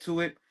aspect to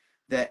it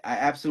that I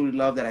absolutely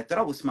love. That I thought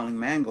I was smelling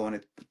mango,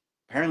 and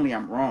apparently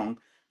I'm wrong.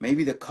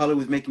 Maybe the color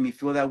was making me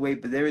feel that way,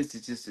 but there is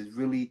just this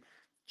really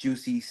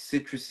juicy,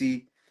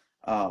 citrusy,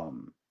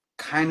 um,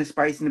 kind of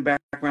spice in the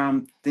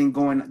background thing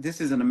going.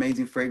 This is an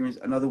amazing fragrance.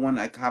 Another one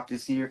I copped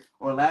this year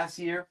or last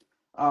year.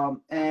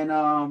 And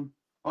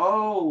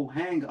oh,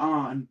 hang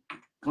on.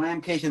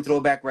 Glamcation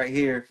throwback right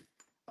here.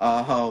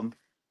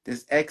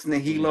 This ex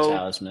nihilo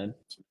Talisman.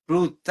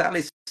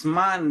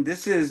 brutalisman.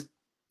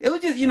 It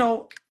was just,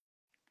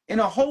 in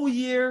a whole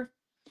year,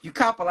 you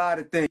cop a lot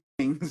of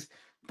things,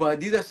 but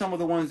these are some of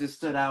the ones that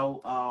stood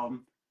out.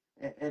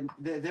 And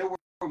there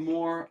were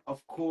more,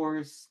 of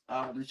course.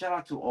 Shout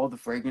out to all the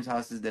fragrance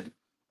houses that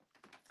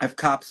I've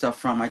copped stuff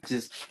from. I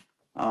just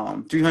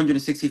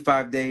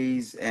 365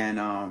 days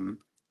and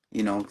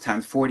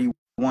times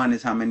 41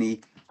 is how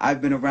many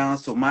I've been around.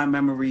 So my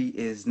memory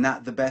is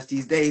not the best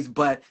these days,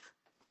 but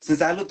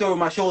since I looked over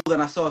my shoulder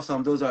and I saw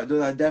some, those are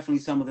definitely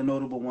some of the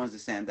notable ones that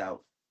stand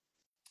out.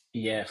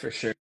 Yeah, for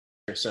sure.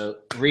 So,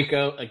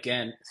 Rico,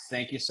 again,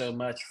 thank you so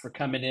much for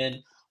coming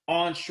in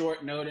on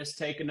short notice,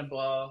 taking the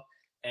ball,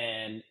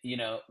 and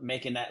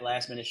making that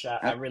last minute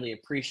shot. I really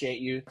appreciate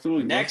you.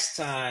 Absolutely, bro. Next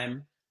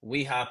time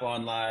we hop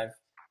on live,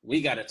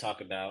 we got to talk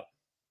about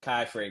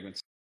Kai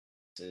fragrances.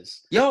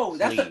 Yo,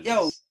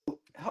 please.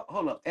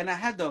 Hold up, and I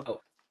had the.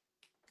 Oh,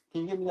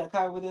 Can you give me that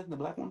Kai with it, the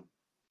black one?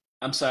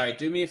 I'm sorry.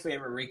 Do me a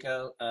favor,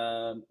 Rico.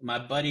 My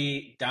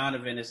buddy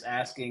Donovan is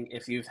asking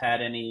if you've had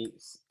any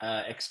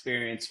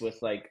experience with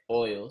like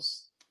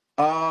oils.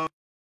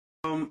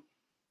 Um,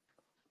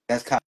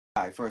 that's Kai.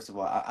 First of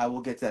all, I will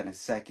get to that in a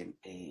second.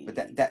 But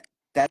that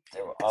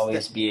there will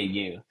always be a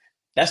you.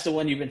 That's the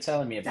one you've been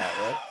telling me about,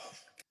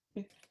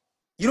 right?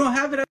 You don't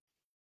have it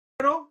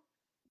at all?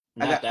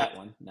 Not that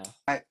one. No.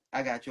 I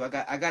got you.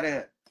 I got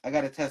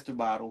a tester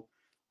bottle,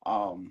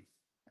 and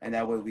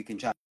that way we can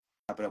chop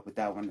it up with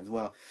that one as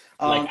well.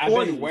 Like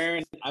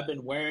I've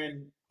been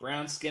wearing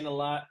brown skin a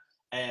lot,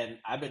 and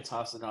I've been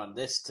tossing on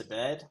this to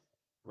bed.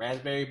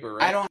 Raspberry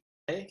beret. I don't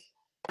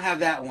have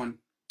that one.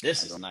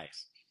 This is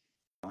nice.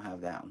 I don't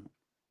have that one.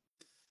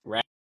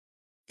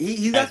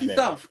 He's got some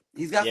stuff.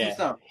 He's got some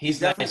stuff. He's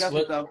definitely got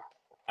some stuff.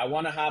 I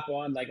want to hop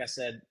on, like I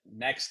said,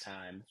 next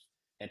time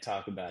and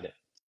talk about it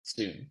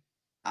soon.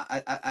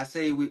 I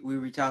say we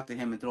reach out to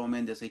him and throw him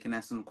in there so he can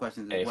ask some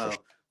questions as well.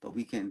 But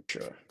we can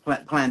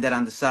plan that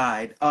on the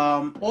side.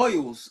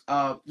 Oils.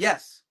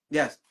 Yes.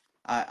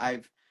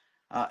 I've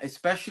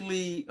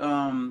especially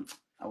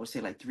I would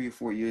say like 3 or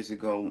 4 years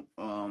ago.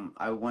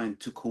 I went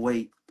to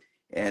Kuwait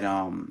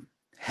and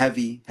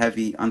heavy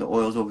on the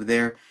oils over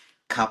there.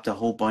 Copped a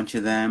whole bunch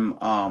of them.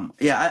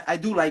 I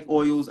do like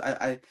oils.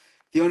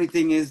 The only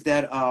thing is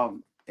that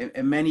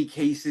in many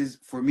cases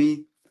for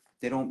me,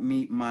 they don't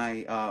meet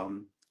my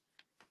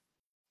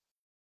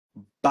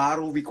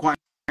bottle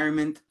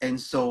requirement, and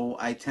so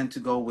I tend to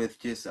go with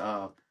just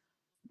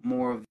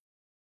more of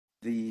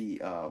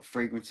the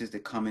fragrances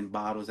that come in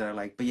bottles that I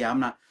like. But yeah, I'm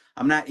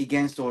not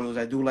against oils.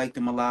 I do like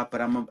them a lot, but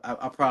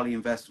I'll probably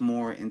invest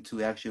more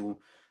into actual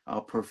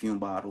perfume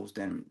bottles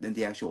than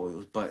the actual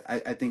oils. But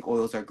I think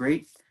oils are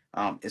great.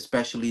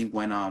 Especially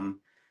when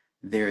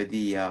they're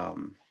the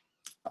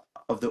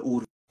of the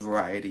oud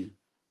variety.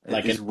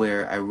 Like is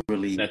where I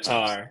really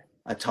attar.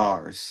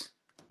 Attars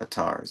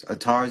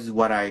is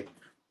what I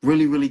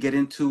really get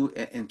into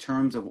in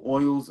terms of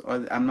oils.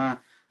 I'm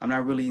not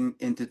really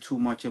into too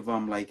much of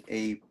like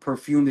a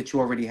perfume that you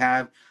already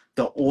have.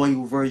 The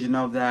oil version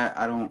of that,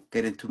 I don't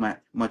get into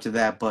much of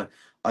that. But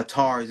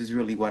attars is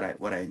really what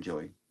I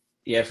enjoy.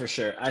 Yeah, for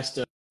sure. I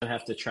still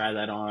have to try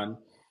that on.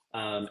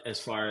 As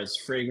far as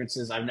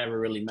fragrances, I've never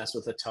really messed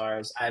with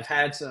attars. I've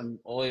had some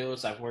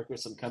oils. I've worked with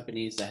some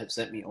companies that have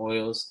sent me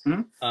oils.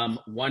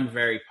 Mm-hmm. One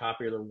very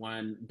popular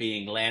one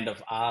being Land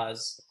of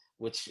Oz,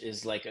 which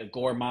is like a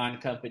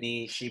gourmand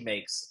company. She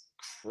makes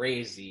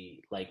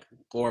crazy like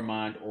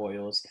gourmand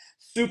oils,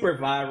 super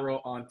viral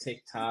on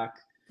TikTok.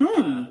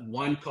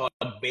 One called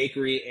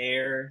Bakery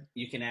Air.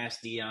 You can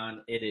ask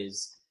Dion. It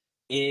is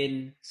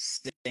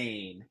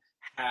insane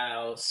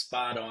how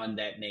spot on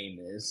that name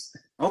is.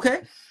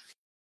 Okay.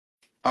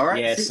 All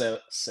right. Yeah, see, so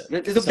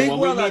there's a big when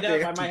world we meet out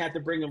there. up, I might have to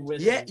bring him with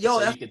me. Yo,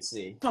 so you can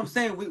see. That's what I'm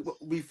saying.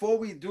 Before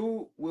we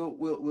do,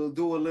 we'll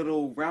do a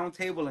little round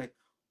table. Like,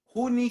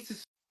 who needs to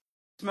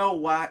smell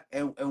what,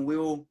 and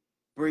we'll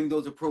bring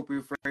those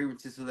appropriate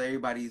fragrances so that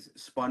everybody's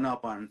spun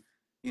up on.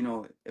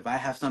 If I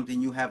have something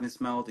you haven't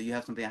smelled, or you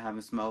have something I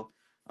haven't smelled,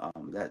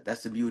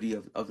 that's the beauty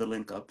of the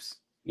link ups.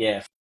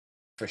 Yeah,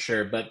 for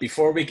sure. But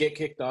before we get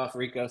kicked off,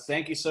 Rico,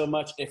 thank you so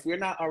much. If you're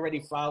not already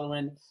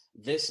following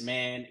this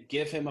man,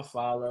 give him a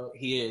follow.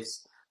 He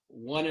is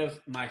one of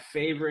my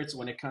favorites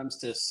when it comes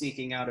to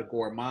seeking out a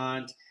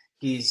gourmand.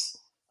 He's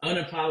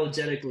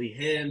unapologetically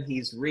him.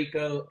 He's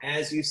Rico,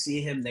 as you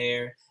see him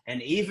there.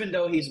 And even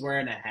though he's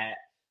wearing a hat,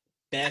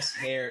 best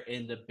hair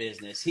in the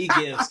business. He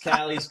gives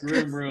Cali's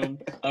Groom Room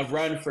a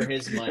run for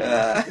his money.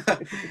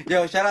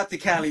 Yo, shout out to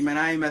Cali, man.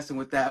 I ain't messing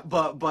with that.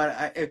 But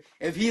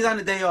if he's on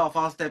the day off,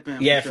 I'll step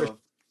in. Yeah, for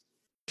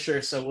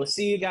sure. So we'll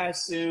see you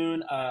guys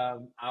soon.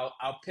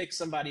 I'll pick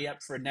somebody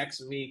up for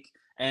next week,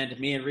 and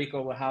me and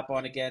Rico will hop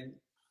on again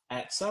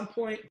at some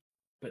point.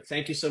 But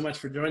thank you so much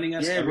for joining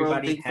us. Yeah,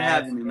 everybody. Bro. Thanks for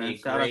having me, man.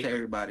 Shout out to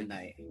everybody.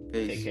 Night.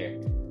 Peace. Take care.